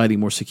they're providing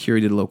more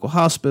security to the local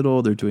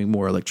hospital, they're doing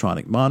more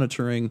electronic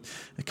monitoring.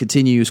 It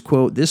continues,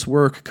 quote, this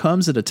work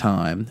comes at a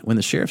time when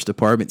the sheriff's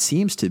department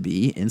seems to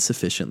be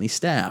insufficiently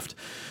staffed.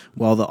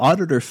 While the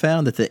auditor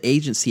found that the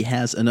agency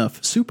has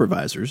enough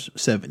supervisors,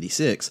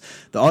 76,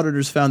 the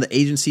auditors found the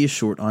agency is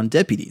short on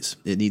deputies.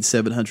 It needs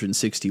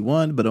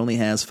 761, but only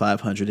has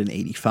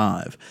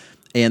 585.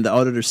 And the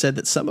auditor said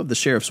that some of the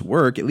sheriff's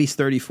work, at least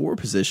 34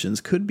 positions,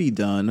 could be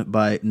done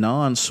by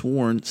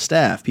non-sworn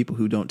staff, people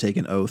who don't take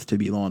an oath to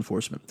be law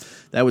enforcement.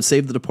 That would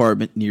save the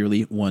department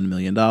nearly $1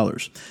 million.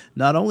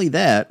 Not only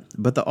that,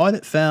 but the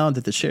audit found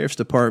that the sheriff's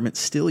department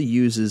still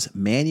uses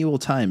manual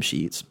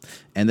timesheets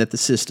and that the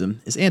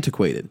system is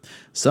antiquated.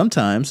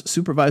 Sometimes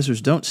supervisors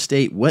don't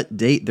state what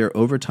date their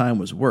overtime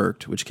was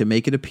worked, which can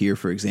make it appear,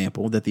 for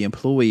example, that the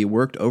employee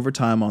worked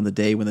overtime on the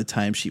day when the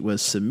timesheet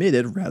was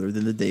submitted rather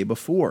than the day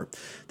before.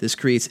 This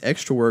creates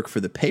extra work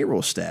for the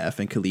payroll staff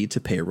and can lead to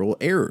payroll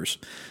errors.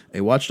 A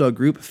watchdog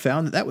group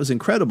found that was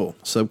incredible.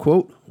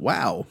 Subquote,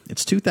 wow,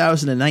 it's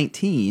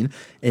 2019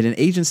 and an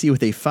agency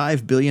with a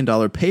 $5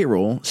 billion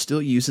payroll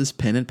still uses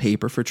pen and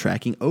paper for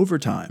tracking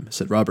overtime,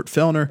 said Robert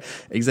Fellner,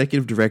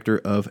 executive director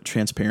of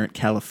Transparent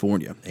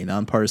California, a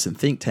nonpartisan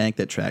think tank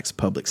that tracks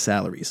public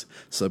salaries.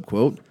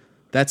 Subquote,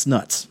 that's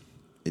nuts.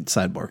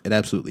 Sidebar, it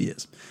absolutely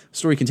is.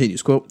 Story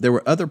continues, quote, there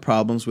were other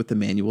problems with the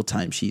manual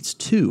timesheets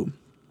too.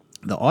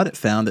 The audit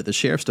found that the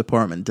Sheriff's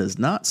Department does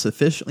not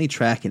sufficiently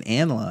track and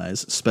analyze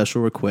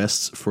special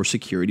requests for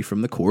security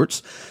from the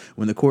courts.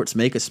 When the courts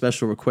make a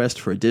special request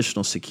for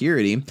additional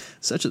security,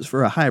 such as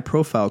for a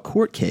high-profile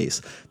court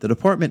case, the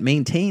department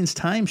maintains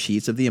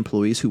timesheets of the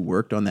employees who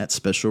worked on that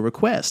special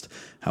request.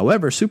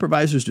 However,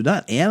 supervisors do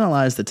not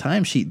analyze the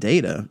timesheet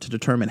data to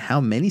determine how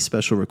many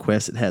special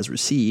requests it has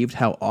received,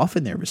 how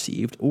often they're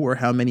received, or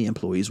how many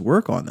employees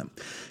work on them.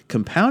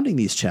 Compounding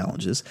these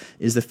challenges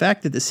is the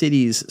fact that the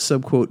city's,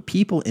 subquote,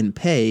 people in in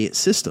pay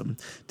system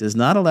does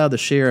not allow the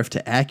sheriff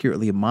to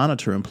accurately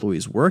monitor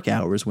employees' work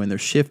hours when their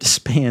shift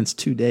spans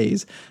 2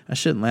 days. I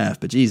shouldn't laugh,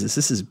 but Jesus,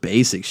 this is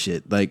basic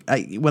shit. Like,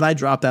 when I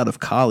dropped out of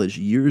college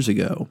years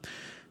ago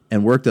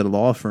and worked at a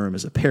law firm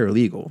as a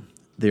paralegal,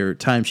 their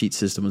timesheet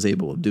system was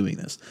able of doing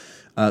this.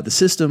 The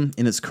system,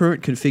 in its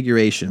current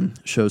configuration,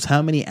 shows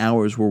how many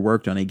hours were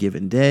worked on a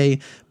given day,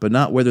 but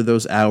not whether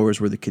those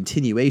hours were the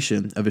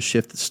continuation of a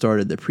shift that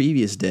started the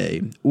previous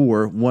day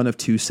or one of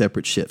 2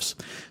 separate shifts.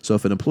 So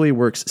if an employee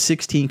works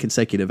 16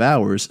 consecutive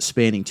hours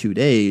spanning 2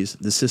 days,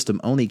 the system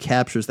only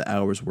captures the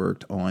hours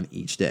worked on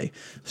each day.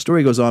 The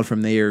story goes on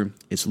from there.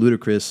 It's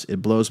ludicrous.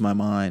 It blows my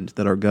mind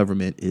that our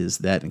government is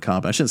that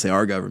incompetent. I shouldn't say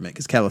our government,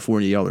 because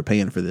California, y'all are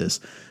paying for this,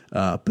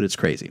 but it's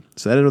crazy.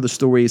 So that are the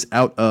stories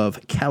out of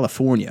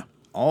California.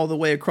 All the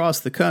way across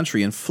the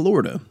country in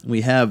Florida,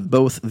 we have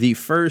both the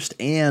first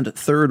and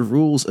third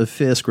rules of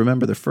FISC.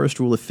 Remember, the first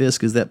rule of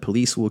FISC is that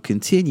police will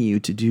continue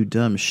to do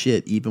dumb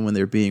shit even when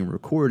they're being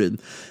recorded.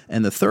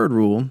 And the third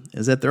rule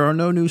is that there are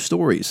no new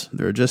stories.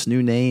 There are just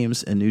new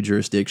names and new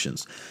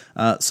jurisdictions.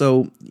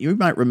 So you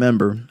might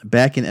remember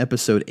back in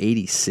episode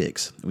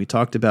 86, we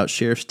talked about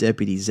Sheriff's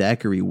Deputy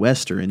Zachary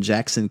Wester in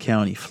Jackson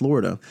County,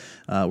 Florida,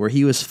 where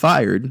he was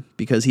fired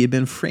because he had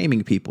been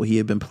framing people. He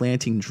had been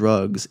planting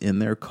drugs in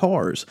their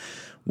cars.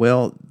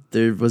 Well,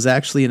 there was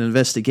actually an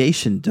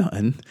investigation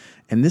done,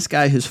 and this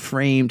guy has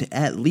framed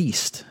at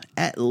least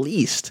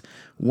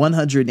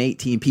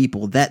 118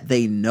 people that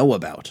they know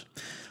about.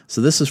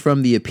 So this is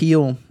from the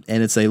Appeal,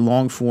 and it's a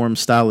long-form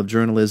style of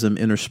journalism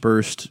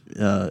interspersing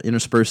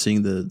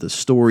the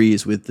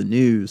stories with the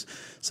news.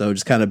 So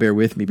just kind of bear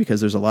with me because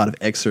there's a lot of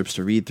excerpts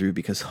to read through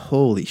because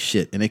holy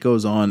shit. And it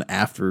goes on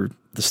after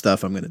the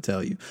stuff I'm going to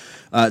tell you.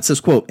 It says,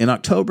 quote, in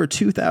October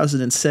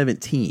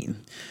 2017,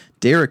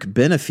 Derek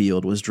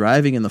Benefield was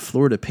driving in the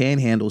Florida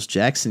Panhandle's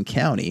Jackson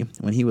County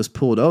when he was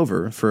pulled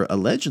over for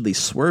allegedly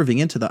swerving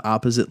into the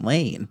opposite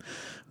lane.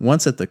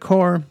 Once at the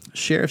car,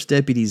 Sheriff's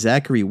Deputy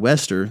Zachary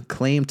Wester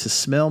claimed to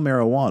smell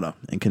marijuana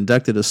and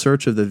conducted a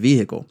search of the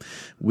vehicle,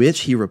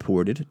 which he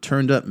reported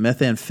turned up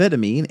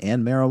methamphetamine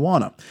and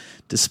marijuana.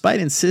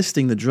 Despite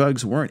insisting the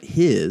drugs weren't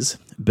his,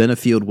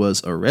 Benefield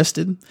was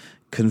arrested,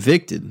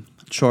 convicted,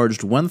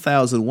 charged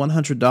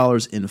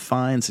 $1,100 in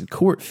fines and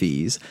court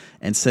fees,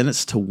 and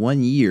sentenced to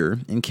 1 year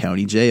in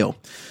county jail.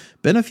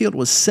 Benefield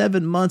was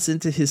 7 months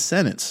into his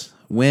sentence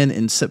when,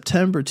 in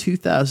September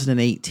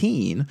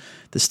 2018,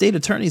 the state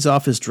attorney's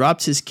office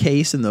dropped his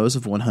case and those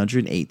of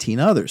 118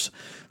 others.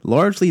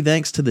 Largely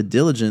thanks to the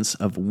diligence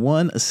of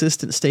one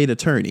assistant state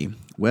attorney,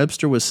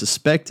 Webster was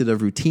suspected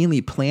of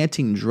routinely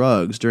planting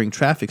drugs during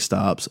traffic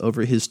stops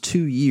over his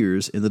 2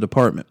 years in the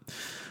department.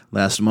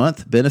 Last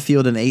month,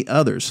 Benefield and 8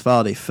 others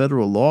filed a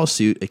federal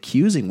lawsuit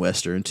accusing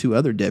Wester and 2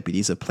 other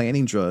deputies of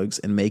planting drugs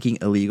and making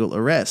illegal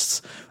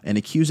arrests, and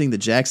accusing the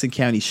Jackson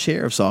County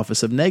Sheriff's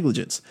Office of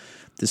negligence.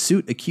 The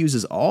suit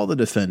accuses all the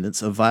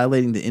defendants of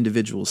violating the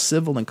individual's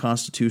civil and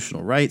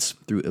constitutional rights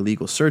through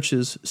illegal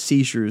searches,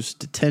 seizures,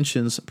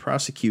 detentions,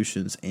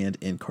 prosecutions, and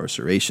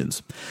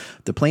incarcerations.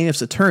 The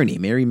plaintiff's attorney,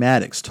 Mary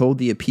Maddox, told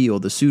the Appeal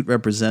the suit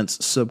represents,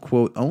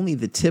 subquote, only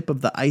the tip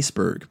of the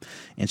iceberg,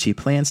 and she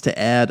plans to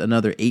add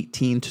another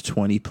 18 to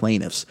 20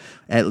 plaintiffs.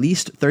 At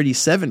least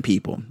 37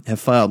 people have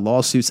filed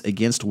lawsuits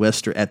against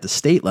Wester at the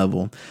state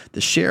level.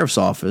 The sheriff's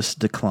office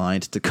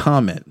declined to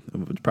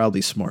comment.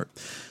 Probably smart.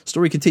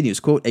 Story continues,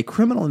 quote, a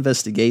criminal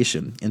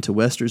investigation into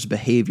Wester's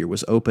behavior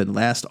was opened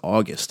last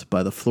August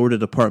by the Florida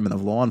Department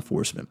of Law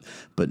Enforcement,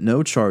 but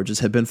no charges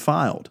have been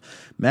filed.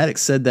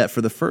 Maddox said that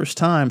for the first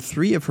time,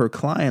 3 of her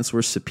clients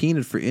were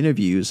subpoenaed for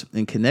interviews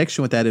in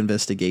connection with that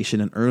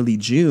investigation in early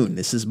June.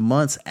 This is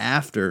months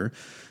after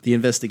the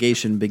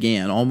investigation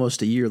began.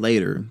 Almost a year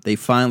later, they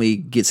finally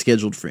get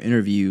scheduled for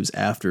interviews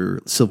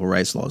after civil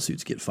rights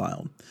lawsuits get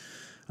filed.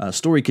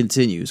 Story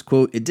continues,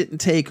 quote, it didn't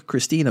take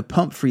Christina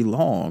Pumphrey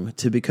long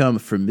to become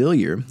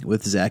familiar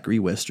with Zachary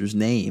Wester's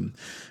name.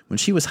 When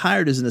she was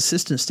hired as an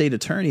assistant state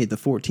attorney at the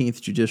 14th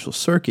Judicial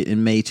Circuit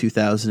in May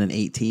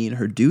 2018,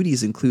 her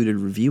duties included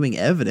reviewing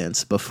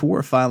evidence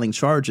before filing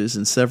charges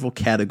in several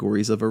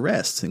categories of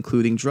arrests,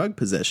 including drug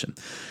possession.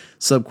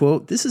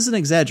 Subquote, this is an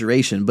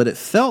exaggeration, but it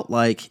felt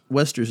like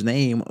Wester's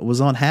name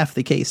was on half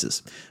the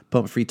cases,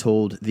 Pumphrey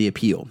told the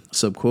Appeal.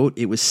 Subquote,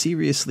 it was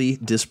seriously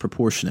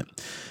disproportionate.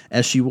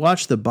 As she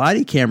watched the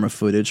body camera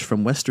footage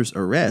from Wester's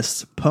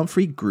arrests,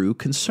 Pumphrey grew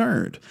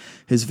concerned.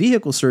 His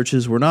vehicle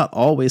searches were not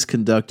always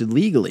conducted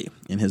legally,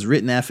 and his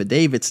written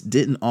affidavits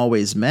didn't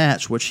always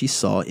match what she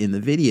saw in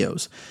the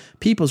videos.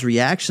 People's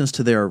reactions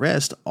to their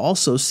arrest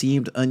also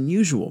seemed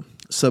unusual.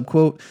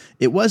 Subquote,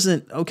 it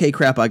wasn't, okay,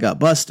 crap, I got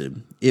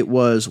busted. It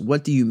was,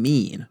 what do you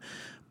mean?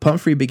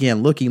 Pumphrey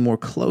began looking more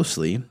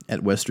closely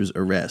at Wester's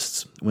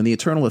arrests. When the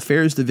Internal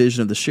Affairs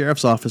Division of the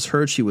Sheriff's Office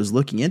heard she was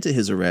looking into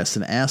his arrests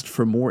and asked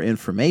for more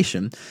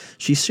information,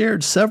 she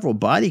shared several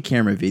body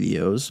camera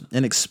videos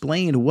and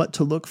explained what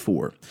to look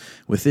for.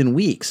 Within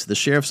weeks, the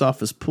Sheriff's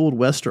Office pulled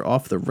Wester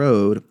off the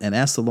road and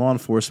asked the law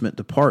enforcement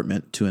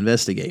department to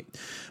investigate.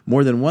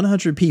 More than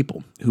 100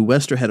 people who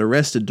Wester had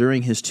arrested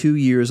during his 2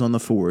 years on the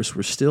force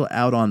were still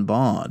out on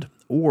bond,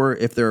 or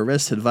if their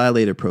arrests had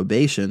violated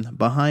probation,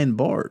 behind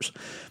bars.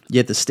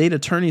 Yet the state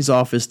attorney's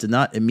office did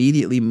not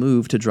immediately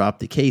move to drop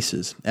the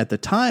cases. At the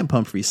time,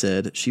 Pumphrey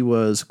said she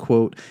was,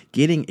 quote,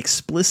 getting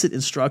explicit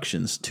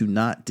instructions to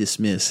not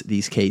dismiss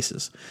these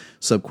cases.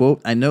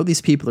 Subquote, I know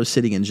these people are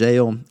sitting in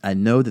jail. I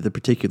know that the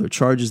particular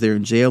charges they're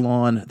in jail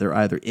on, they're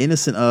either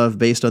innocent of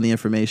based on the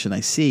information I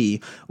see,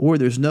 or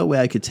there's no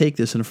way I could take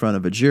this in front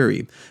of a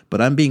jury.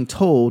 But I'm being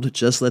told,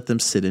 just let them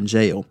sit in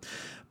jail.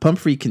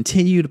 Pumphrey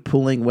continued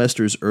pulling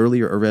Wester's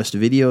earlier arrest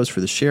videos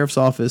for the sheriff's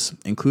office,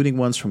 including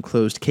ones from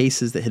closed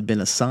cases that had been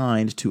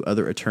assigned to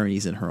other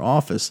attorneys in her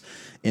office.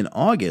 In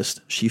August,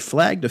 she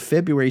flagged a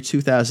February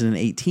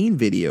 2018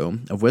 video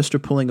of Wester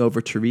pulling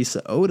over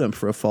Teresa Odom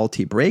for a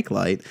faulty brake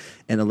light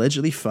and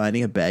allegedly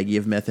finding a baggie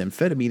of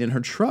methamphetamine in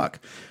her truck.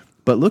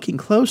 But looking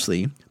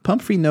closely,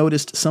 Pumphrey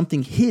noticed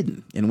something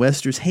hidden in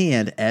Wester's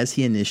hand as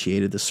he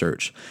initiated the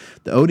search.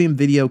 The Odom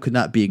video could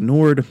not be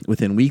ignored.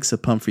 Within weeks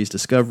of Pumphrey's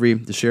discovery,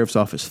 the sheriff's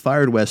office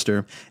fired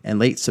Wester, and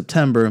late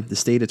September, the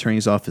state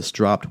attorney's office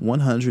dropped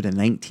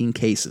 119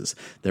 cases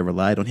that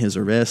relied on his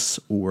arrests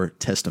or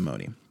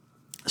testimony.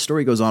 The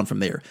story goes on from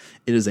there.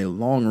 It is a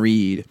long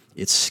read.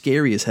 It's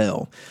scary as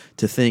hell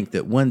to think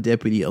that one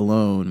deputy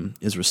alone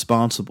is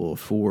responsible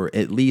for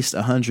at least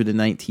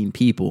 119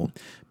 people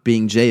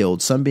being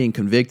jailed, some being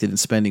convicted and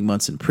spending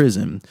months in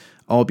prison,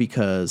 all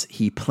because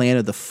he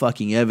planted the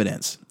fucking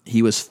evidence.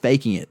 He was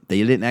faking it. They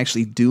didn't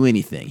actually do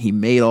anything. He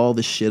made all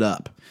this shit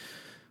up.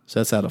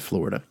 So that's out of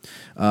Florida.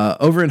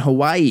 Over in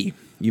Hawaii,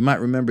 you might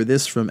remember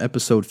this from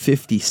episode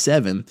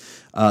 57.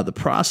 The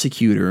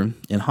prosecutor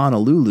in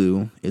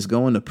Honolulu is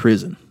going to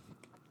prison.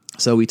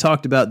 So we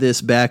talked about this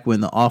back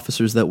when the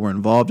officers that were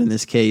involved in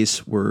this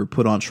case were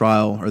put on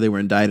trial, or they were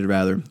indicted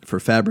rather, for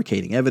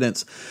fabricating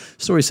evidence.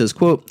 The story says,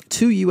 quote,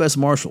 2 U.S.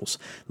 Marshals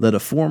led a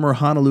former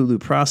Honolulu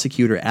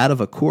prosecutor out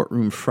of a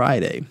courtroom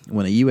Friday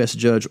when a U.S.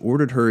 judge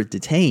ordered her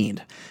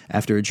detained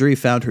after a jury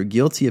found her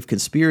guilty of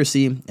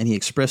conspiracy, and he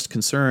expressed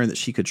concern that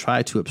she could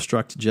try to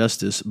obstruct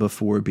justice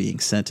before being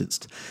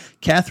sentenced.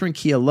 Catherine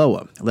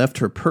Kealoha left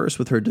her purse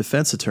with her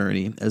defense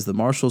attorney as the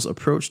marshals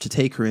approached to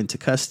take her into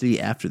custody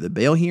after the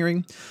bail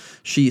hearing.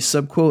 She,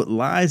 subquote,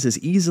 lies as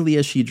easily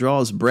as she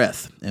draws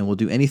breath and will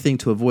do anything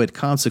to avoid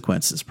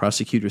consequences,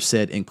 prosecutors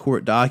said in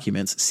court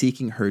documents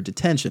seeking her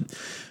detention.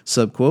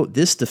 Subquote,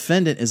 this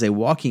defendant is a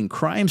walking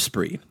crime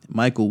spree,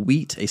 Michael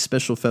Wheat, a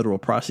special federal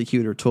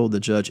prosecutor, told the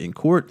judge in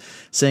court,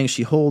 saying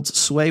she holds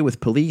sway with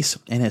police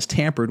and has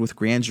tampered with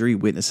grand jury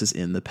witnesses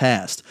in the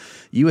past.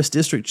 U.S.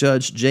 District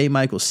Judge J.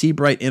 Michael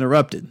Seabright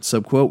interrupted.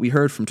 Subquote, we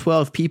heard from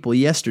 12 people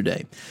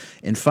yesterday.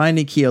 In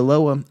finding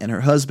Kealoha and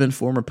her husband,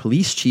 former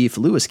police chief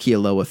Louis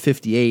Kealoha,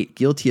 58,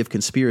 guilty of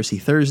conspiracy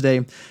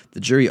Thursday, the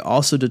jury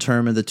also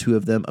determined the two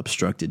of them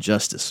obstructed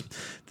justice.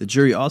 The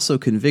jury also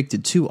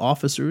convicted 2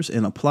 officers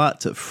in a plot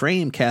to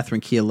frame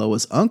Catherine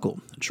Kealoha's uncle,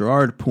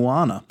 Gerard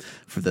Puana,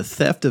 for the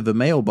theft of a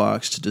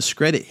mailbox to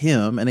discredit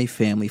him in a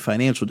family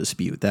financial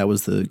dispute. That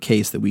was the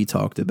case that we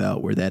talked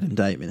about where that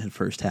indictment had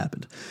first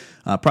happened.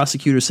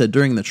 Prosecutors said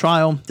during the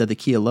trial that the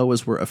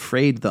Kealohas were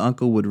afraid the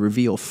uncle would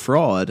reveal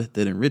fraud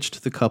that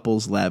enriched the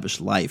couple's lavish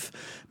life.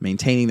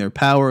 Maintaining their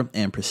power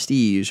and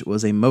prestige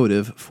was a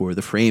motive for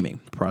the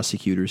framing,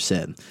 prosecutors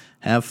said.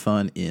 Have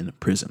fun in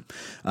prison.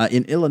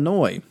 In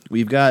Illinois,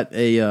 we've got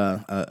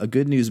a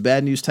good news,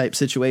 bad news type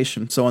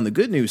situation. So on the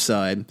good news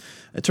side,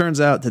 it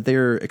turns out that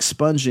they're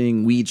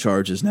expunging weed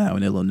charges now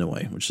in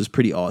Illinois, which is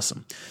pretty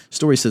awesome.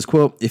 Story says,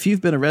 quote, if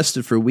you've been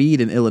arrested for weed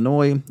in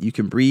Illinois, you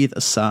can breathe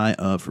a sigh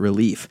of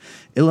relief.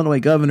 Illinois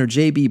Governor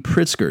J.B.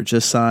 Pritzker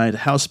just signed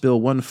House Bill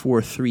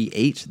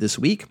 1438 this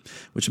week,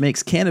 which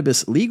makes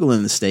cannabis legal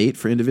in the state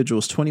for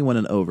individuals 21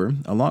 and over,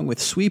 along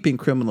with sweeping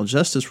criminal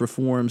justice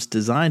reforms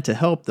designed to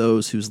help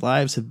those whose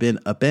lives have been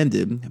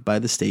upended by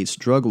the state's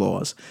drug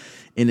laws.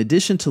 In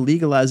addition to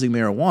legalizing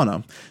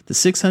marijuana, the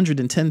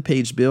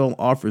 610-page bill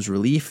offers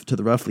relief to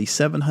the roughly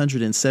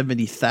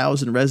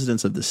 770,000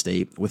 residents of the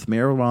state with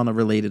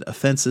marijuana-related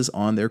offenses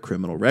on their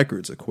criminal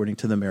records, according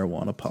to the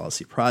Marijuana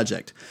Policy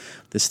Project.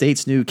 The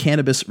state's new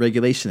Cannabis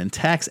Regulation and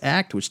Tax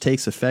Act, which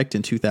takes effect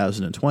in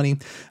 2020,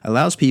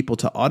 allows people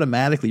to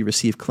automatically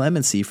receive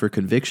clemency for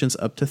convictions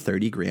up to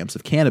 30 grams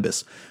of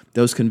cannabis.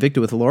 Those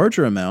convicted with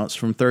larger amounts,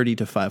 from 30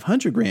 to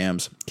 500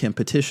 grams, can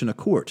petition a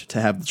court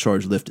to have the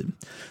charge lifted.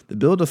 The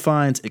bill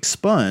defines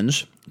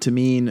expunge to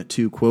mean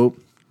to,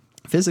 quote,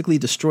 physically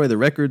destroy the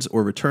records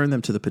or return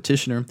them to the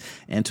petitioner,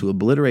 and to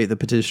obliterate the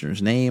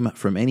petitioner's name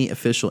from any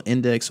official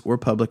index or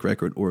public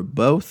record, or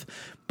both,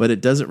 but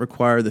it doesn't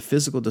require the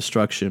physical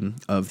destruction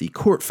of the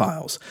court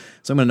files.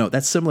 So I'm going to note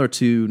that's similar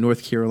to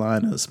North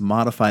Carolina's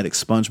modified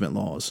expungement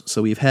laws.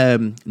 So we've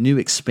had new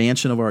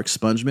expansion of our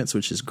expungements,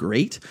 which is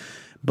great,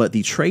 but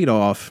the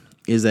trade-off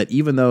is that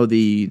even though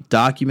the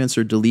documents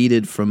are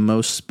deleted from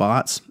most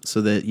spots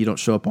so that you don't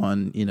show up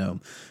on,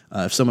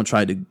 if someone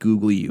tried to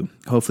Google you,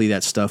 hopefully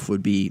that stuff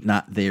would be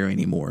not there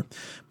anymore.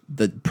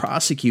 The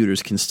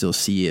prosecutors can still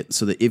see it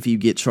so that if you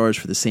get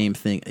charged for the same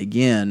thing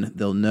again,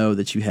 they'll know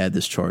that you had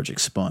this charge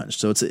expunged.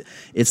 So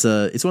it's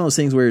one of those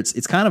things where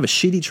it's kind of a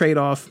shitty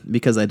trade-off,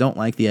 because I don't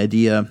like the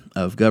idea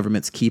of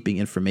governments keeping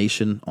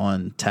information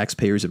on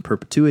taxpayers in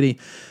perpetuity.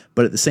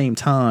 But at the same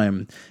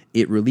time,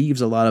 it relieves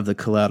a lot of the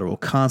collateral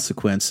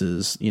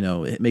consequences.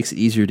 It makes it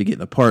easier to get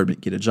an apartment,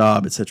 get a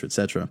job, et cetera, et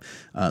cetera.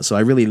 So I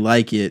really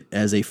like it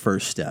as a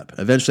first step.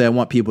 Eventually, I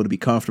want people to be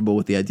comfortable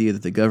with the idea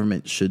that the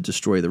government should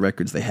destroy the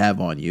records they have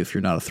on you if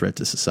you're not a threat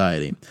to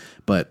society.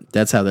 But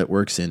that's how that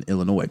works in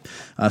Illinois.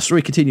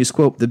 Story continues,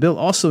 quote, "The bill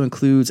also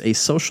includes a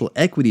social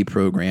equity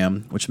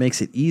program, which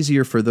makes it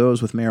easier for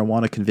those with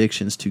marijuana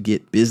convictions to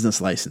get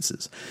business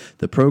licenses.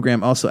 The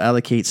program also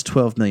allocates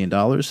 $12 million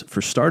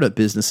for startup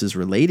businesses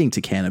relating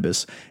to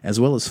cannabis, as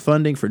well as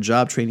funding for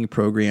job training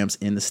programs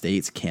in the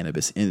state's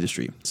cannabis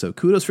industry." So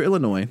kudos for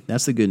Illinois.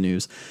 That's the good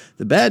news.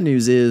 The bad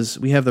news is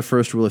we have the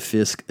first rule of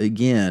Fisk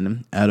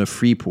again out of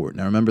Freeport.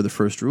 Now remember, the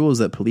first rule is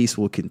that police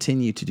will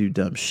continue to do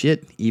dumb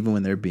shit even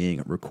when they're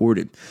being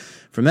recorded.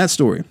 From that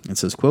story, it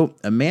says, quote,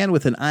 "A man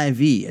with an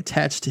IV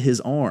attached to his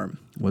arm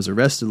was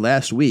arrested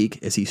last week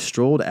as he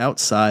strolled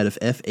outside of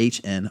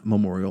FHN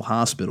Memorial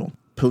Hospital.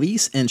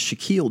 Police and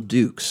Shaquille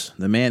Dukes,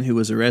 the man who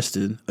was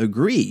arrested,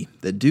 agree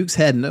that Dukes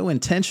had no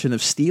intention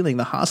of stealing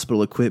the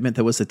hospital equipment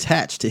that was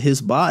attached to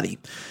his body.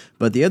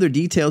 But the other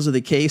details of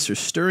the case are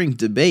stirring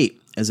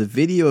debate as a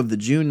video of the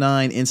June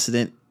 9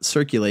 incident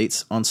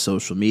circulates on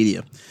social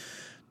media.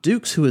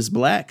 Dukes, who is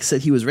black,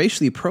 said he was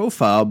racially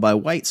profiled by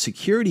white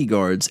security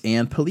guards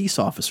and police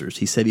officers.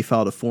 He said he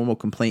filed a formal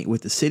complaint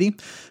with the city.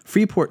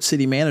 Freeport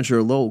City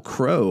Manager Lowell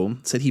Crow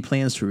said he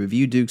plans to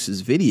review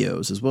Dukes'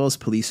 videos as well as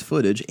police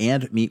footage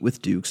and meet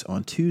with Dukes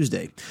on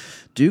Tuesday.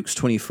 Dukes,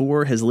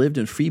 24, has lived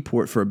in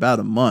Freeport for about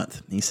a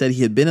month. He said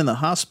he had been in the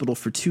hospital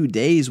for 2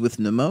 days with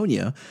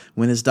pneumonia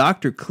when his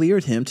doctor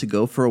cleared him to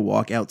go for a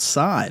walk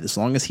outside as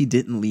long as he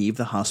didn't leave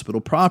the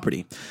hospital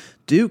property.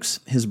 Dukes,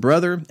 his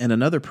brother, and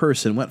another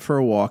person went for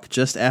a walk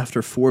just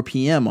after 4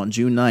 p.m. on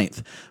June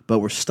 9th, but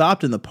were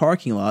stopped in the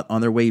parking lot on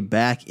their way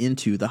back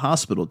into the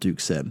hospital,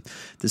 Dukes said.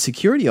 The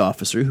security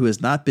officer, who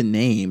has not been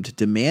named,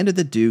 demanded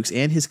that Dukes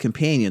and his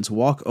companions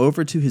walk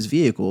over to his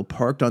vehicle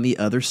parked on the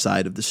other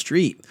side of the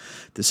street.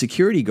 The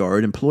security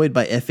guard employed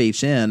by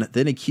FHN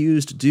then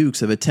accused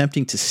Dukes of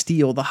attempting to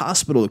steal the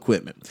hospital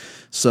equipment.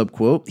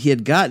 Subquote, "He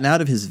had gotten out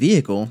of his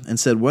vehicle and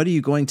said, 'What are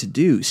you going to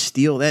do?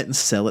 Steal that and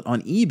sell it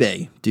on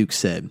eBay?' Dukes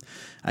said.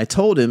 I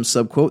told him,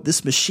 subquote,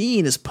 'This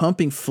machine is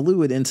pumping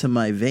fluid into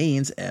my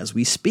veins as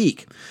we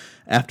speak.'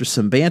 After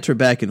some banter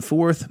back and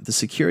forth, the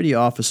security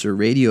officer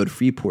radioed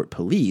Freeport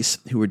police,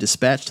 who were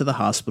dispatched to the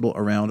hospital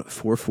around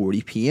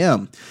 4:40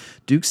 p.m.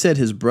 Duke said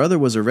his brother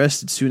was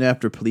arrested soon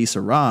after police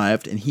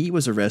arrived, and he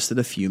was arrested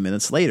a few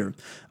minutes later.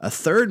 A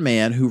third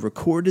man who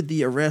recorded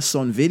the arrests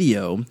on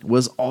video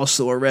was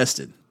also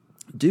arrested.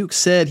 Duke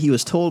said he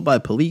was told by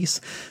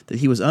police that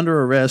he was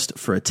under arrest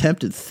for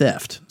attempted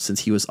theft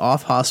since he was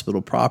off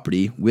hospital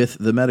property with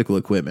the medical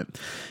equipment.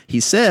 He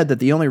said that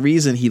the only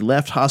reason he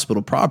left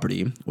hospital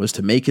property was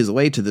to make his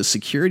way to the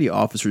security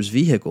officer's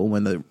vehicle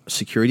when the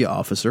security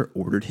officer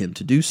ordered him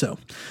to do so.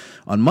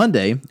 On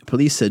Monday,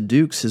 police said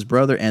Dukes, his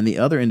brother, and the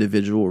other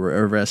individual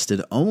were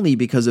arrested only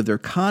because of their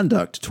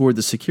conduct toward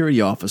the security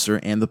officer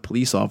and the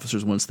police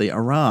officers once they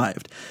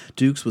arrived.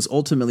 Dukes was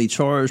ultimately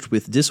charged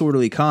with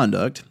disorderly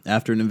conduct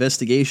after an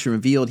investigation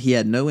revealed he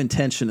had no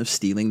intention of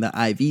stealing the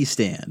IV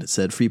stand,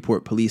 said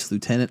Freeport Police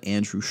Lieutenant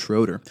Andrew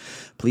Schroeder.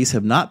 Police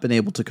have not been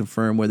able to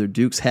confirm whether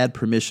Dukes had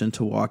permission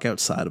to walk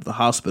outside of the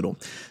hospital.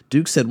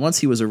 Dukes said once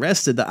he was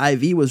arrested, the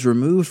IV was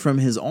removed from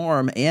his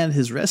arm and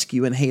his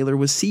rescue inhaler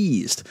was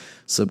seized.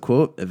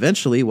 Subquote,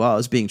 eventually, while I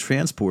was being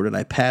transported,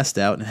 I passed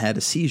out and had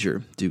a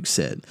seizure, Duke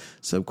said.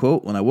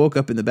 Subquote, when I woke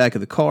up in the back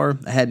of the car,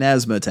 I had an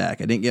asthma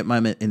attack. I didn't get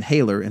my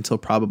inhaler until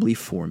probably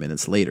 4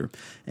 minutes later.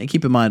 And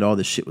keep in mind, all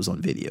this shit was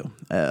on video.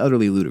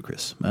 Utterly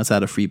ludicrous. That's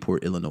out of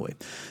Freeport, Illinois.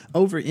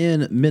 Over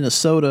in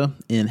Minnesota,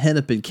 in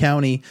Hennepin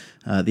County,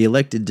 the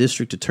elected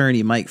district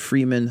attorney, Mike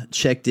Freeman,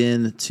 checked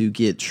in to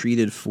get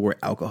treated for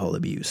alcohol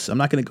abuse. I'm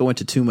not going to go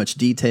into too much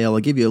detail. I'll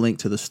give you a link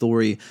to the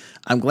story.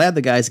 I'm glad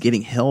the guy's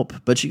getting help,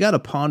 but you got to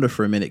ponder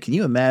for a minute. Can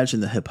you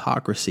imagine the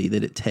hypocrisy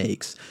that it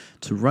takes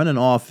to run an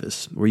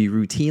office where you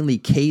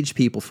routinely cage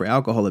people for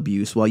alcohol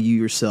abuse while you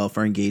yourself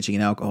are engaging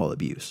in alcohol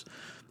abuse?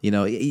 You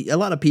know, a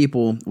lot of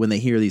people, when they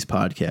hear these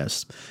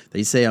podcasts,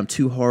 they say, I'm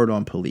too hard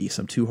on police.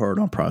 I'm too hard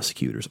on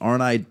prosecutors.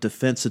 Aren't I a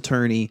defense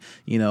attorney?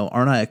 You know,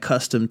 aren't I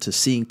accustomed to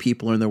seeing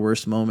people in their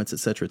worst moments, et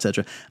cetera, et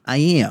cetera? I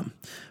am.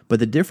 But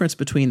the difference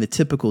between the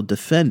typical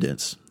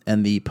defendants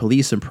and the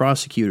police and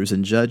prosecutors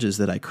and judges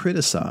that I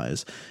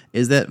criticize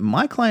is that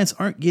my clients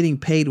aren't getting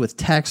paid with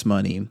tax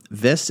money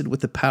vested with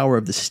the power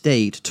of the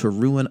state to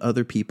ruin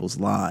other people's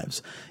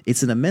lives.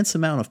 It's an immense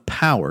amount of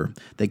power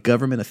that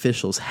government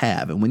officials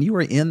have. And when you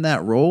are in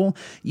that role,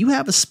 you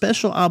have a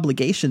special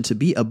obligation to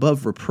be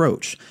above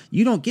reproach.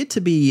 You don't get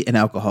to be an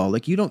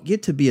alcoholic. You don't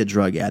get to be a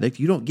drug addict.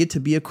 You don't get to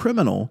be a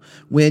criminal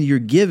when you're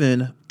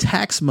given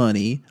tax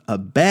money, a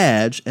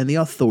badge, and the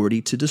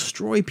authority to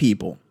destroy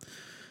people.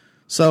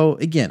 So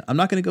again, I'm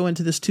not going to go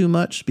into this too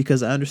much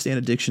because I understand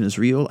addiction is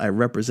real. I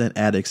represent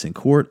addicts in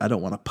court. I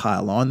don't want to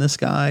pile on this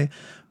guy,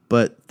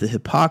 but the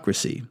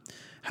hypocrisy,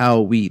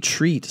 how we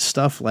treat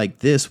stuff like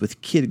this with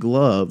kid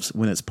gloves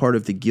when it's part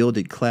of the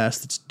gilded class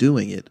that's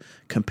doing it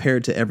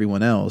compared to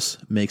everyone else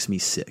makes me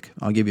sick.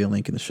 I'll give you a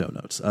link in the show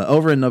notes.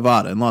 Over in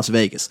Nevada, in Las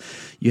Vegas,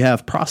 you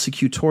have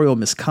prosecutorial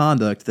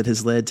misconduct that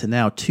has led to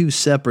now 2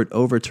 separate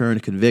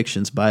overturned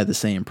convictions by the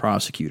same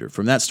prosecutor.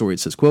 From that story, it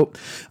says, quote,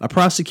 a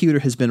prosecutor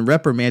has been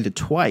reprimanded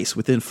twice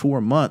within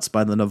 4 months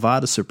by the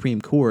Nevada Supreme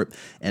Court,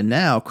 and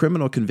now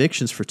criminal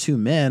convictions for 2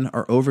 men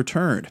are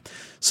overturned.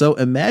 So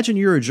imagine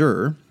you're a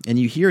juror and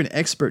you hear an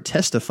expert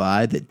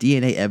testify that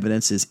DNA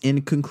evidence is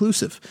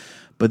inconclusive.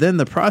 But then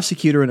the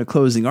prosecutor in a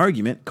closing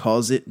argument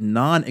calls it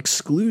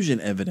non-exclusion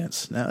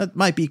evidence. Now, that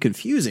might be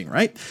confusing,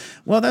 right?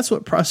 Well, that's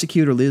what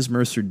prosecutor Liz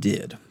Mercer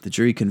did. The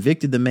jury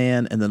convicted the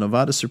man, and the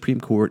Nevada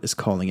Supreme Court is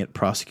calling it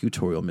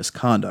prosecutorial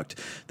misconduct.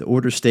 The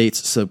order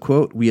states,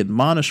 subquote, we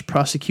admonish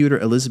prosecutor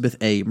Elizabeth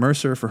A.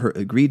 Mercer for her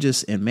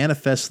egregious and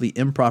manifestly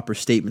improper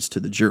statements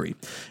to the jury.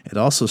 It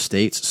also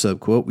states,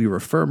 subquote, we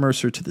refer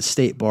Mercer to the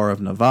State Bar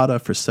of Nevada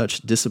for such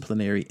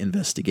disciplinary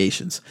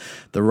investigations.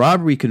 The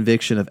robbery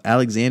conviction of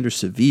Alexander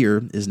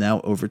Sevier is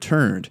now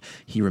overturned.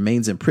 He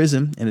remains in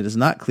prison, and it is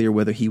not clear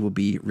whether he will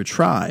be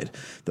retried.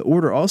 The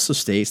order also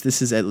states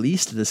this is at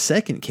least the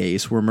second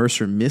case where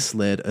Mercer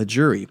misled a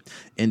jury.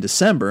 In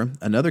December,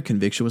 another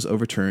conviction was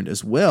overturned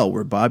as well,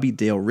 where Bobby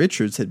Dale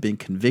Richards had been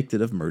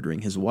convicted of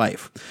murdering his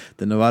wife.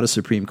 The Nevada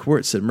Supreme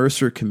Court said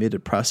Mercer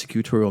committed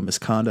prosecutorial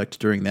misconduct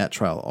during that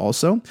trial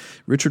also.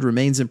 Richard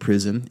remains in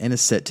prison and is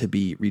set to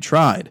be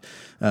retried.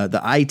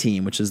 The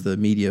I-Team, which is the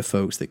media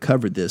folks that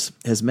covered this,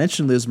 has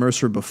mentioned Liz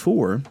Mercer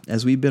before,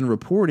 as we've been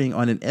reporting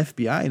on an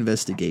FBI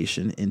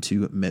investigation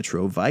into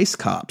Metro Vice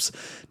cops.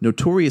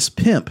 Notorious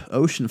pimp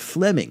Ocean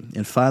Fleming,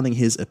 in filing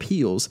his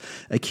appeals,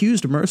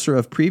 accused Mercer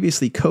of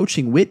previously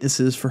coaching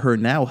witnesses for her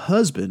now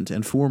husband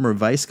and former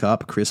Vice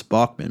cop Chris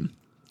Bachman.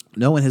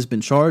 No one has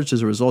been charged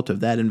as a result of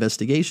that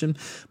investigation,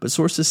 but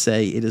sources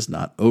say it is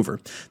not over.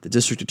 The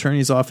district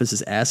attorney's office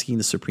is asking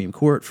the Supreme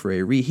Court for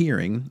a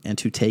rehearing and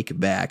to take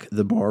back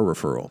the bar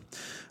referral.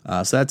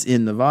 So that's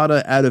in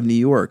Nevada. Out of New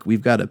York,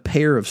 we've got a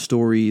pair of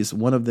stories.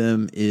 One of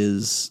them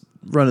is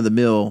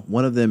run-of-the-mill.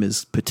 One of them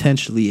is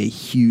potentially a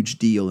huge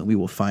deal, and we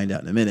will find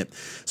out in a minute.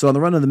 So on the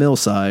run-of-the-mill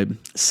side,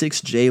 6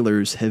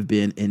 jailers have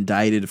been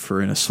indicted for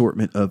an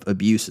assortment of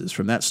abuses.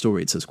 From that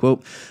story, it says,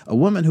 quote, a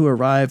woman who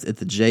arrived at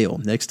the jail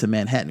next to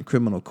Manhattan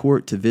Criminal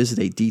Court to visit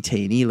a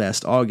detainee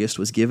last August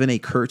was given a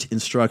curt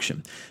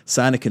instruction: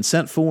 sign a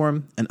consent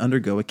form and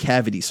undergo a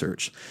cavity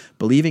search.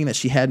 Believing that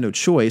she had no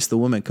choice, the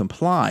woman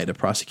complied, a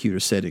prosecutor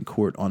said in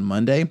court on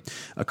Monday.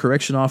 A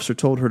correction officer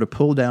told her to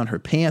pull down her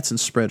pants and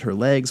spread her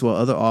legs while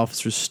other officers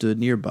stood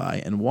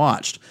nearby and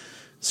watched.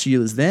 She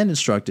was then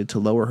instructed to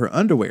lower her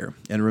underwear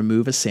and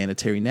remove a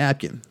sanitary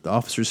napkin. The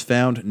officers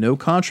found no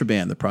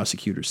contraband, the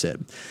prosecutor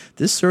said.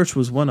 This search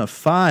was one of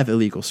 5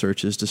 illegal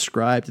searches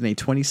described in a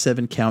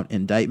 27-count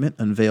indictment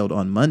unveiled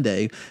on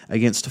Monday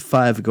against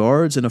 5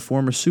 guards and a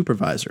former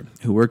supervisor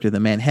who worked at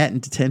the Manhattan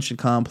Detention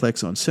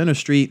Complex on Center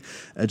Street,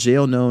 a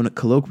jail known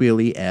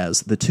colloquially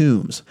as the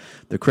Tombs.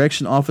 The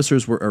correction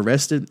officers were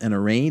arrested and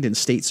arraigned in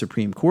state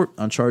Supreme Court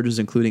on charges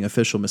including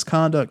official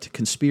misconduct,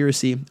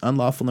 conspiracy,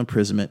 unlawful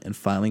imprisonment, and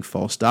filing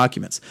false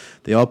documents.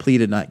 They all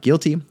pleaded not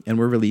guilty and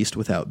were released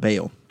without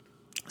bail.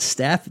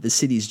 Staff at the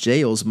city's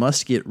jails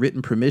must get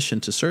written permission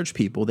to search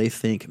people they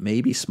think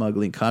may be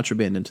smuggling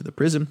contraband into the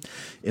prison.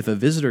 If a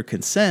visitor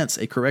consents,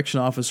 a correction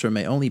officer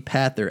may only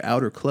pat their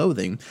outer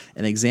clothing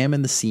and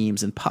examine the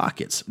seams and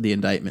pockets, the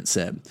indictment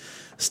said.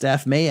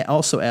 Staff may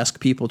also ask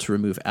people to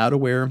remove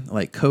outerwear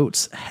like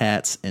coats,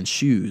 hats, and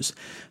shoes.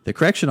 The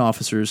correction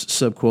officers,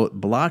 subquote,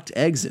 blocked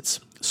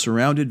exits,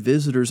 surrounded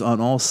visitors on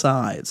all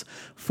sides,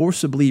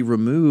 forcibly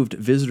removed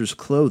visitors'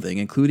 clothing,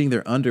 including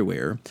their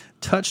underwear,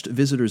 touched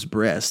visitors'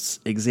 breasts,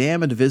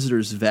 examined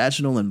visitors'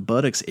 vaginal and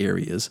buttocks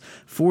areas,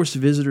 forced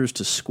visitors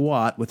to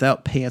squat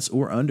without pants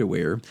or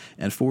underwear,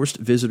 and forced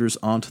visitors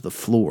onto the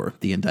floor,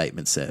 the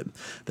indictment said.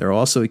 They're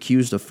also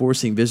accused of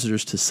forcing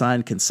visitors to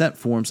sign consent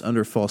forms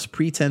under false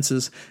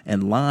pretenses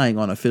and lying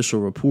on official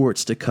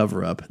reports to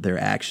cover up their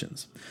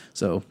actions.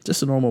 So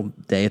just a normal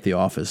day at the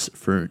office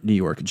for New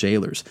York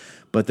jailers.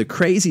 But the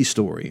crazy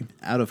story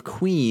out of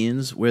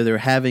Queens, where they're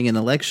having an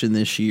election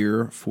this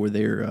year for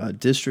their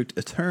district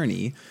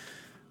attorney,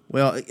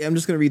 well, I'm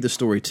just going to read the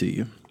story to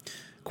you.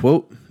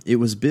 Quote, "It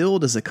was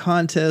billed as a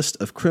contest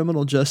of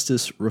criminal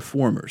justice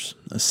reformers,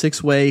 a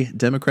 6-way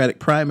Democratic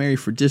primary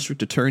for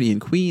district attorney in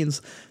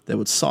Queens that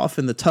would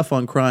soften the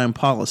tough-on-crime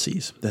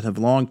policies that have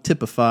long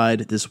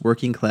typified this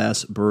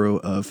working-class borough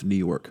of New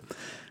York.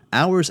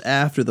 Hours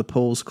after the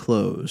polls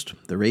closed,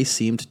 the race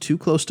seemed too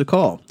close to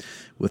call,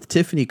 with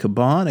Tiffany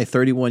Caban, a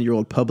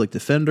 31-year-old public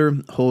defender,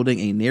 holding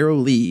a narrow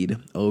lead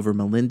over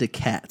Melinda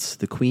Katz,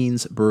 the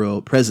Queens borough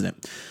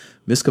president.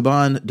 Ms.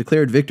 Caban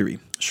declared victory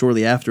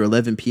shortly after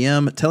 11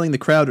 p.m., telling the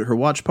crowd at her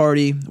watch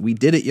party, 'We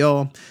did it,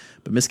 y'all.'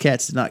 But Ms.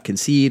 Katz did not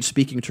concede,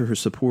 speaking to her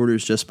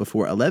supporters just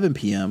before 11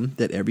 p.m.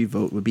 that every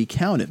vote would be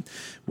counted.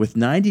 With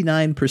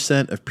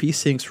 99% of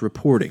precincts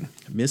reporting,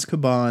 Ms.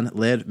 Caban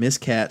led Ms.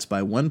 Katz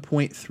by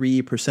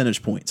 1.3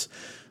 percentage points.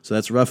 So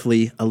that's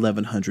roughly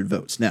 1,100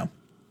 votes. Now,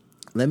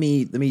 let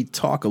me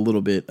talk a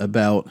little bit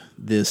about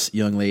this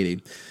young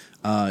lady.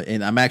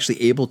 And I'm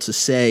actually able to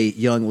say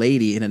young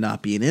lady and it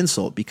not be an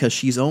insult because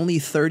she's only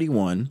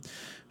 31.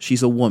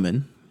 She's a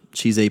woman.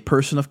 She's a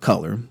person of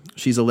color.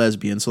 She's a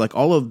lesbian. So like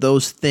all of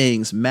those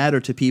things matter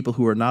to people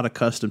who are not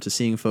accustomed to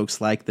seeing folks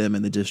like them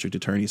in the district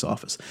attorney's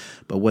office.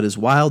 But what is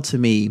wild to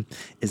me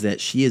is that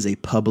she is a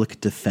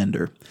public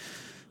defender.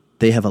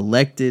 They have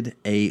elected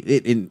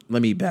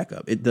let me back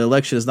up. The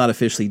election is not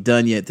officially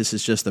done yet. This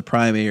is just the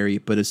primary,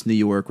 but it's New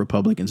York.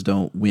 Republicans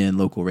don't win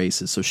local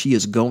races. So she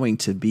is going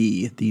to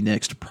be the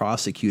next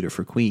prosecutor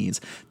for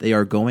Queens. They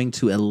are going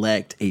to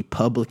elect a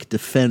public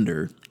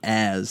defender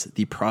as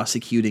the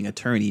prosecuting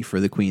attorney for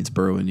the Queens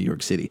borough in New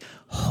York City.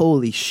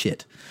 Holy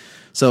shit.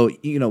 So,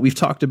 we've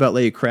talked about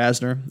Leah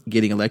Krasner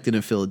getting elected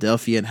in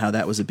Philadelphia and how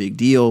that was a big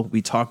deal.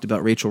 We talked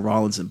about Rachel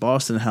Rollins in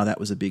Boston and how that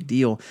was a big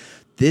deal.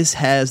 This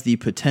has the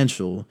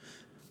potential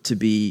to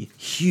be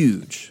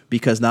huge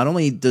because not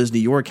only does New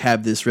York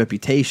have this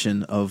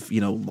reputation of,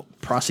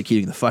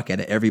 prosecuting the fuck out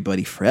of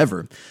everybody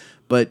forever,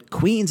 but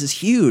Queens is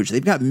huge.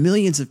 They've got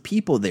millions of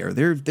people there.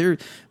 The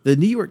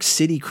New York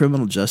City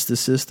criminal justice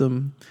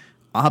system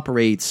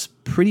operates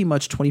pretty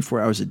much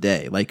 24 hours a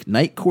day. Like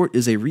night court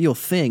is a real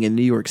thing in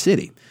New York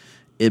City.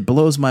 It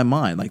blows my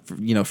mind. Like,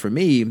 for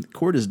me,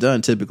 court is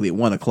done typically at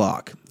 1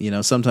 o'clock.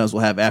 Sometimes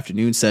we'll have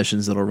afternoon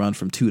sessions that'll run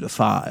from 2 to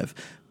 5,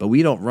 but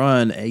we don't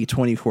run a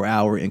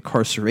 24-hour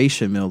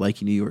incarceration mill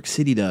like New York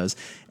City does.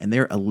 And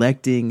they're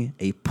electing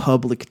a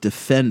public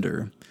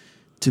defender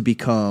to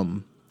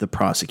become the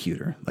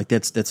prosecutor. Like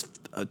that's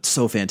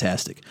so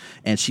fantastic.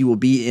 And she will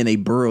be in a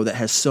borough that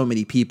has so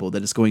many people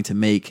that it's going to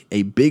make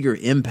a bigger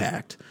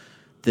impact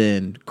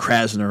than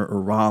Krasner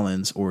or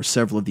Rollins or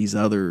several of these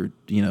other,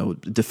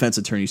 defense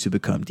attorneys who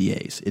become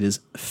DAs. It is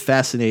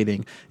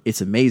fascinating. It's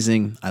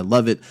amazing. I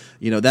love it.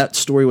 That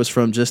story was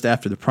from just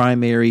after the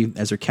primary.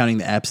 As they're counting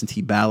the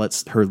absentee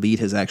ballots, her lead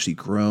has actually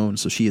grown.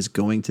 So she is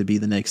going to be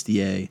the next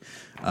DA.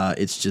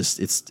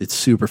 It's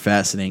super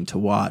fascinating to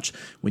watch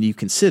when you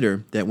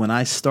consider that when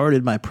I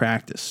started my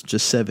practice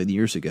just 7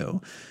 years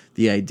ago,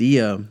 the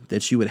idea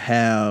that you would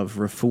have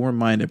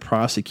reform-minded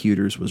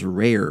prosecutors was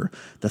rare.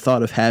 The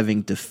thought of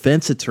having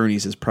defense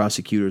attorneys as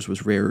prosecutors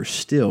was rarer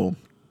still.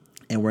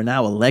 And we're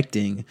now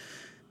electing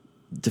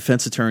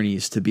defense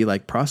attorneys to be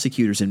like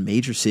prosecutors in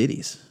major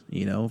cities.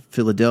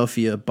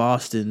 Philadelphia,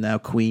 Boston, now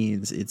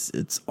Queens.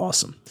 It's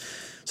awesome.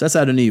 So that's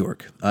out of New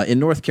York. In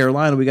North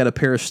Carolina, we got a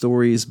pair of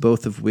stories,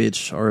 both of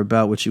which are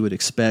about what you would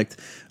expect.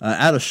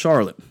 Out of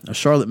Charlotte, a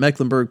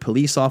Charlotte-Mecklenburg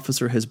police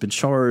officer has been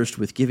charged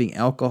with giving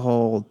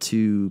alcohol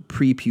to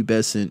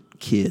prepubescent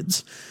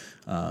kids.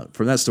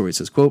 From that story, it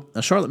says, quote,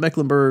 "A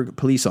Charlotte-Mecklenburg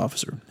police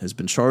officer has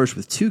been charged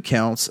with 2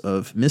 counts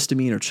of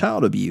misdemeanor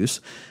child abuse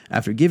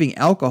after giving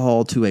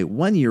alcohol to a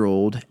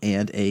 1-year-old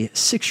and a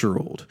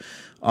 6-year-old.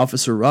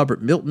 Officer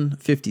Robert Milton,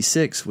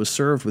 56, was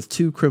served with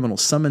 2 criminal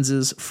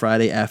summonses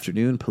Friday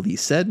afternoon,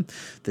 police said.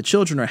 The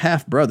children are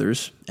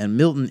half-brothers, and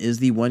Milton is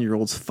the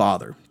 1-year-old's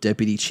father,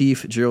 Deputy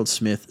Chief Gerald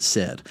Smith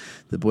said.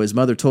 The boy's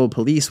mother told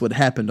police what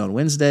happened on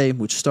Wednesday,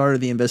 which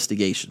started the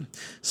investigation.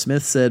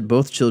 Smith said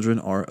both children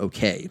are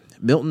okay.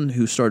 Milton,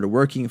 who started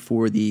working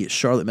for the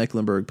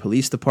Charlotte-Mecklenburg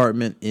Police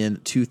Department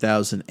in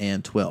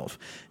 2012,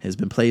 has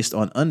been placed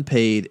on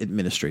unpaid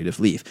administrative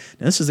leave.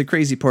 Now, this is the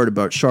crazy part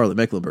about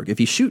Charlotte-Mecklenburg. If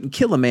you shoot and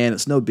kill a man,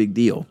 it's no big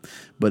deal.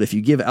 But if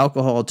you give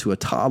alcohol to a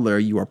toddler,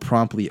 you are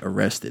promptly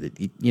arrested.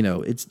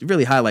 It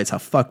really highlights how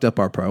fucked up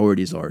our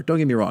priorities are. Don't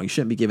get me wrong. You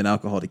shouldn't be giving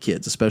alcohol to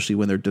kids, especially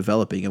when they're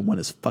developing and one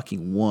is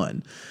fucking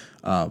 1.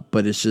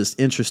 But it's just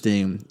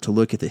interesting to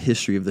look at the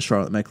history of the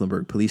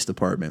Charlotte-Mecklenburg Police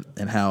Department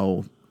and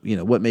how,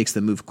 what makes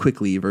them move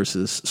quickly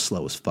versus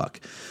slow as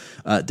fuck.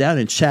 Down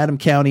in Chatham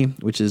County,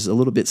 which is a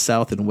little bit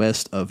south and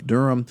west of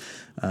Durham,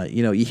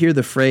 you hear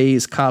the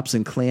phrase cops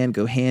and Klan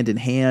go hand in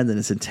hand, and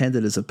it's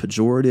intended as a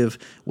pejorative.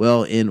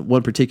 Well, in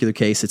one particular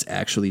case, it's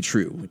actually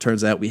true. It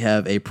turns out we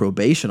have a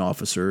probation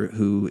officer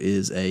who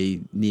is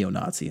a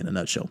neo-Nazi in a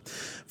nutshell.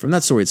 From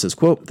that story, it says,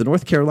 quote, "The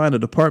North Carolina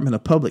Department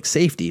of Public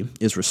Safety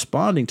is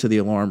responding to the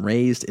alarm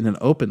raised in an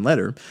open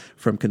letter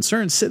from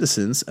concerned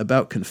citizens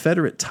about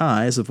Confederate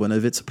ties of one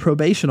of its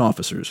probation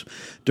officers.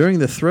 During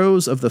the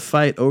throes of the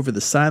fight over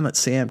the Silent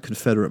Sam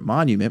Confederate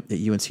Monument at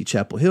UNC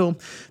Chapel Hill,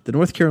 the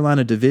North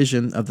Carolina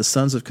Division president of the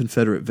Sons of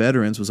Confederate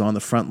Veterans was on the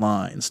front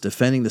lines,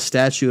 defending the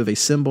statue of a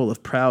symbol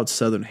of proud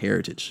Southern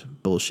heritage.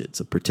 Bullshit. It's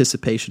a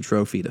participation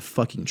trophy to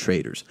fucking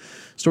traitors.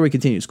 Story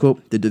continues,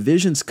 quote, the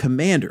division's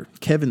commander,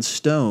 Kevin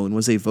Stone,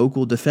 was a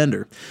vocal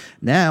defender.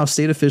 Now,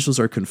 state officials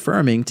are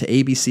confirming to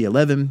ABC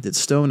 11 that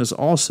Stone is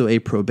also a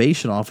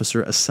probation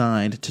officer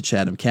assigned to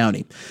Chatham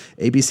County.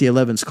 ABC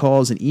 11's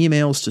calls and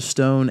emails to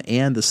Stone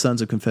and the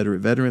Sons of Confederate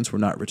Veterans were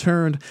not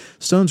returned.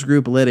 Stone's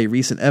group led a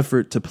recent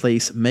effort to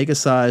place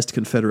mega-sized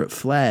Confederate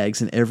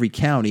flags in every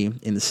county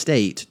in the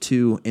state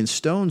to, in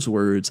Stone's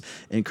words,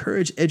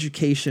 encourage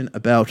education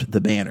about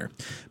the banner.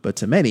 But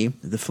to many,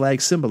 the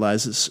flag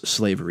symbolizes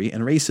slavery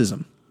and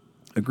racism.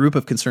 A group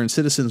of concerned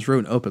citizens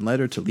wrote an open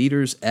letter to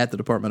leaders at the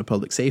Department of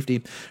Public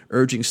Safety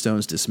urging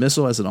Stone's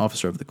dismissal as an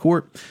officer of the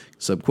court.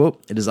 Subquote,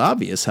 it is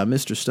obvious how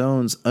Mr.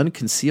 Stone's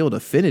unconcealed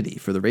affinity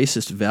for the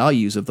racist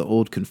values of the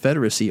old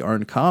Confederacy are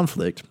in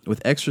conflict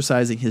with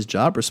exercising his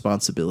job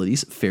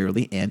responsibilities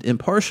fairly and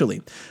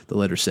impartially, the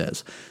letter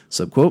says.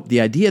 Subquote, the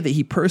idea that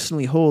he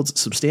personally holds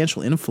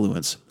substantial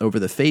influence over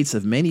the fates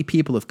of many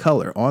people of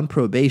color on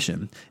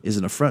probation is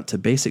an affront to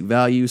basic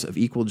values of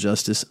equal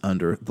justice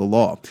under the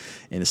law.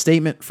 In a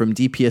statement from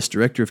DPS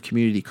Director of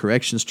Community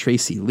Corrections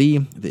Tracy Lee,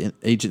 the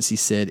agency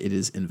said it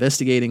is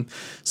investigating.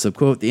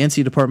 Subquote, the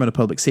NC Department of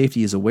Public Safety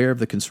is aware of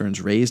the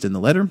concerns raised in the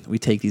letter. We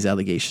take these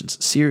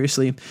allegations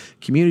seriously.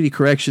 Community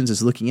Corrections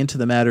is looking into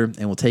the matter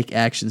and will take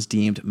actions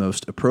deemed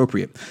most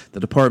appropriate. The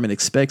department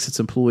expects its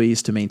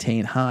employees to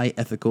maintain high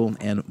ethical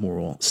and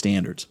moral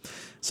standards.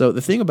 So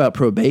the thing about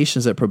probation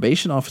is that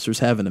probation officers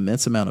have an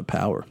immense amount of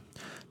power.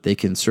 They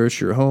can search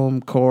your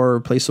home,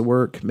 car, place of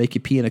work, make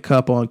you pee in a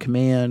cup on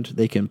command.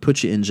 They can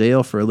put you in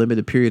jail for a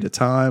limited period of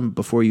time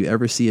before you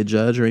ever see a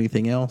judge or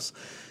anything else.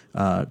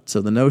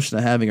 So the notion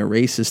of having a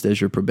racist as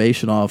your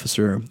probation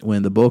officer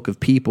when the bulk of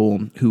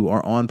people who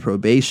are on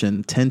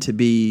probation tend to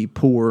be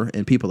poor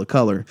and people of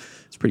color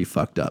is pretty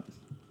fucked up.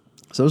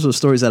 So those are the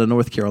stories out of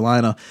North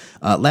Carolina.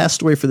 Last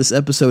story for this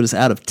episode is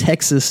out of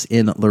Texas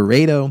in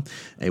Laredo.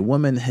 A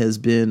woman has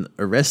been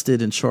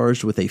arrested and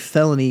charged with a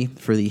felony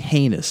for the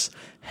heinous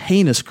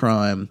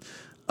crime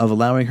of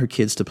allowing her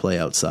kids to play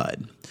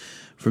outside.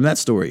 From that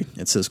story,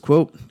 it says,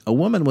 quote, a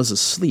woman was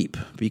asleep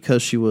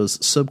because she was,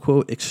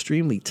 subquote,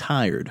 extremely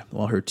tired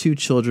while her two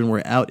children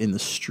were out in the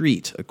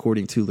street,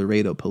 according to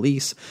Laredo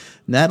police.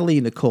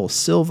 Natalie Nicole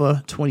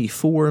Silva,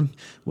 24,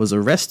 was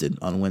arrested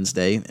on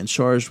Wednesday and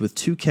charged with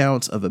 2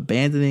 counts of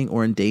abandoning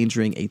or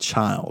endangering a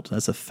child.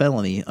 That's a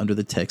felony under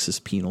the Texas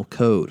Penal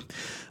Code.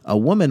 A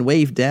woman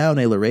waved down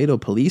a Laredo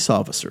police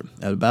officer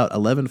at about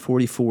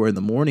 11:44 in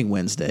the morning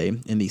Wednesday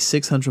in the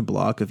 600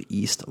 block of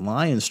East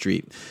Lyon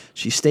Street.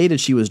 She stated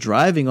she was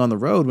driving on the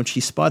road when she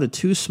spotted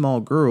 2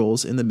 small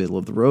girls in the middle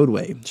of the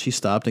roadway. She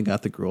stopped and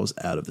got the girls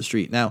out of the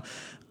street. Now,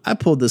 I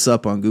pulled this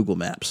up on Google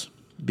Maps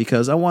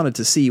because I wanted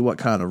to see what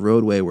kind of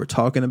roadway we're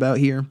talking about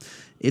here.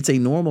 It's a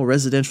normal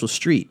residential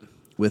street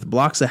with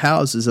blocks of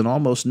houses and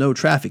almost no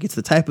traffic. It's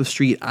the type of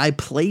street I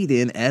played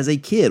in as a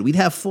kid. We'd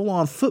have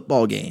full-on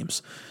football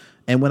games.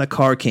 And when a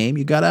car came,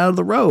 you got out of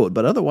the road.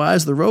 But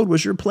otherwise, the road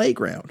was your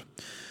playground.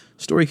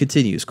 Story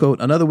continues, quote,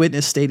 another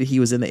witness stated he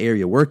was in the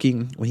area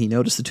working when he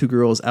noticed the 2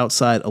 girls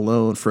outside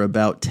alone for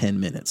about 10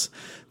 minutes.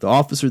 The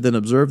officer then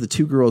observed the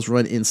 2 girls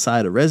run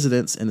inside a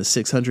residence in the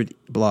 600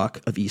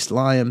 block of East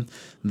Lyon.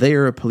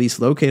 There, police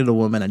located a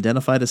woman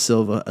identified as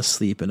Silva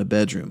asleep in a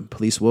bedroom.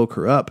 Police woke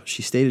her up.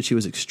 She stated she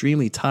was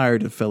extremely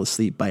tired and fell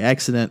asleep by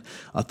accident.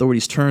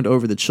 Authorities turned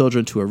over the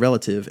children to a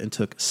relative and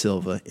took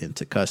Silva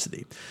into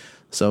custody.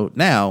 So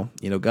now,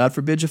 God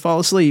forbid you fall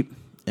asleep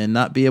and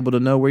not be able to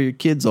know where your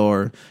kids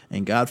are,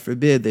 and God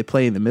forbid they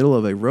play in the middle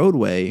of a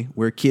roadway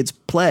where kids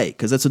play,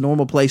 because that's a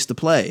normal place to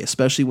play,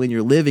 especially when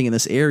you're living in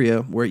this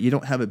area where you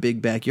don't have a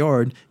big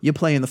backyard. You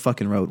play in the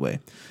fucking roadway.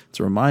 It's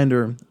a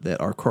reminder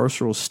that our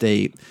carceral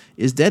state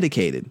is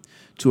dedicated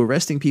to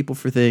arresting people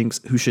for things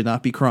who should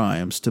not be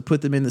crimes, to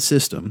put them in the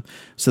system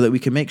so that we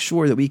can make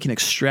sure that we can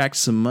extract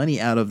some money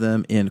out of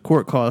them in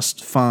court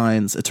costs,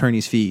 fines,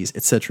 attorney's fees,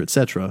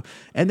 etc.,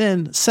 and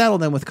then saddle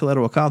them with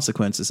collateral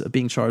consequences of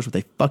being charged with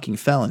a fucking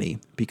felony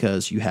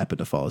because you happen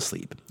to fall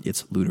asleep.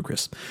 It's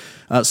ludicrous.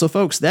 So,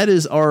 folks, that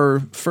is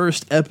our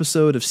first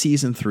episode of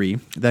Season 3.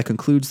 That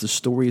concludes the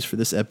stories for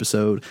this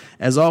episode.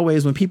 As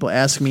always, when people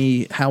ask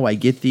me how I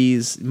get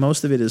these,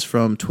 most of it is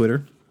from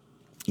Twitter.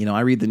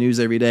 I read the news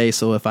every day,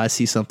 so if I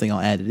see something, I'll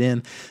add it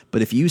in.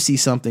 But if you see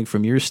something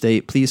from your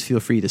state, please feel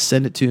free to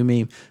send it to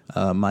me.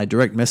 My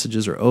direct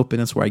messages are open.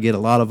 That's where I get a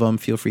lot of them.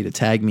 Feel free to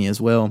tag me as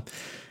well.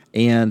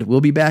 And we'll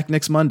be back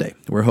next Monday.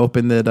 We're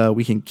hoping that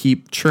we can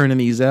keep churning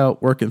these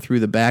out, working through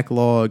the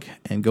backlog,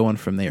 and going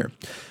from there.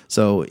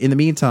 So in the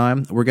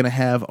meantime, we're going to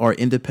have our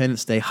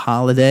Independence Day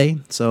holiday.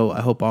 So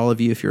I hope all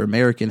of you, if you're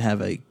American,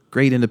 have a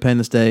great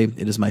Independence Day.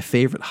 It is my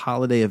favorite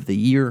holiday of the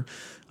year.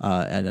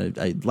 And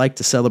I'd like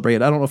to celebrate.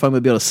 I don't know if I'm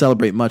going to be able to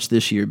celebrate much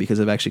this year because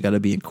I've actually got to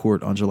be in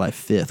court on July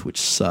 5th, which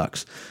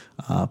sucks.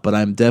 But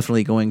I'm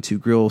definitely going to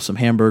grill some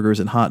hamburgers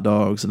and hot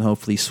dogs and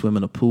hopefully swim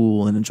in a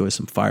pool and enjoy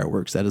some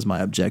fireworks. That is my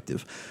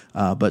objective.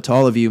 But to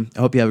all of you, I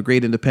hope you have a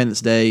great Independence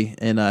Day.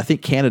 And I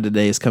think Canada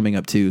Day is coming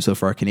up too. So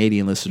for our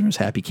Canadian listeners,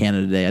 happy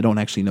Canada Day. I don't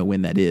actually know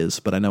when that is,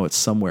 but I know it's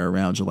somewhere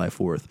around July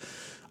 4th.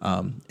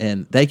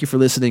 And thank you for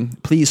listening.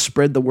 Please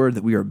spread the word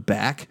that we are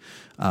back.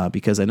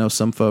 Because I know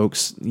some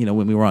folks,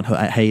 when we were on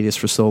hiatus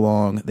for so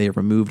long, they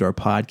removed our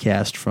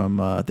podcast from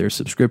their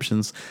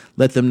subscriptions.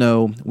 Let them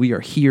know we are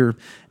here,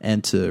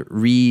 and to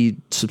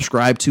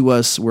resubscribe to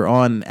us. We're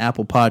on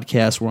Apple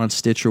Podcasts, we're on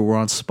Stitcher, we're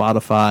on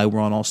Spotify,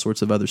 we're on all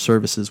sorts of other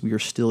services. We are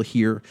still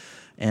here,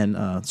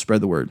 and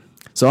spread the word.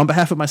 So on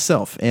behalf of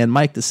myself and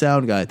Mike, the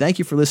sound guy, thank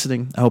you for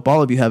listening. I hope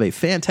all of you have a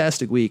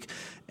fantastic week,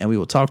 and we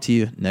will talk to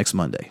you next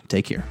Monday.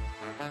 Take care.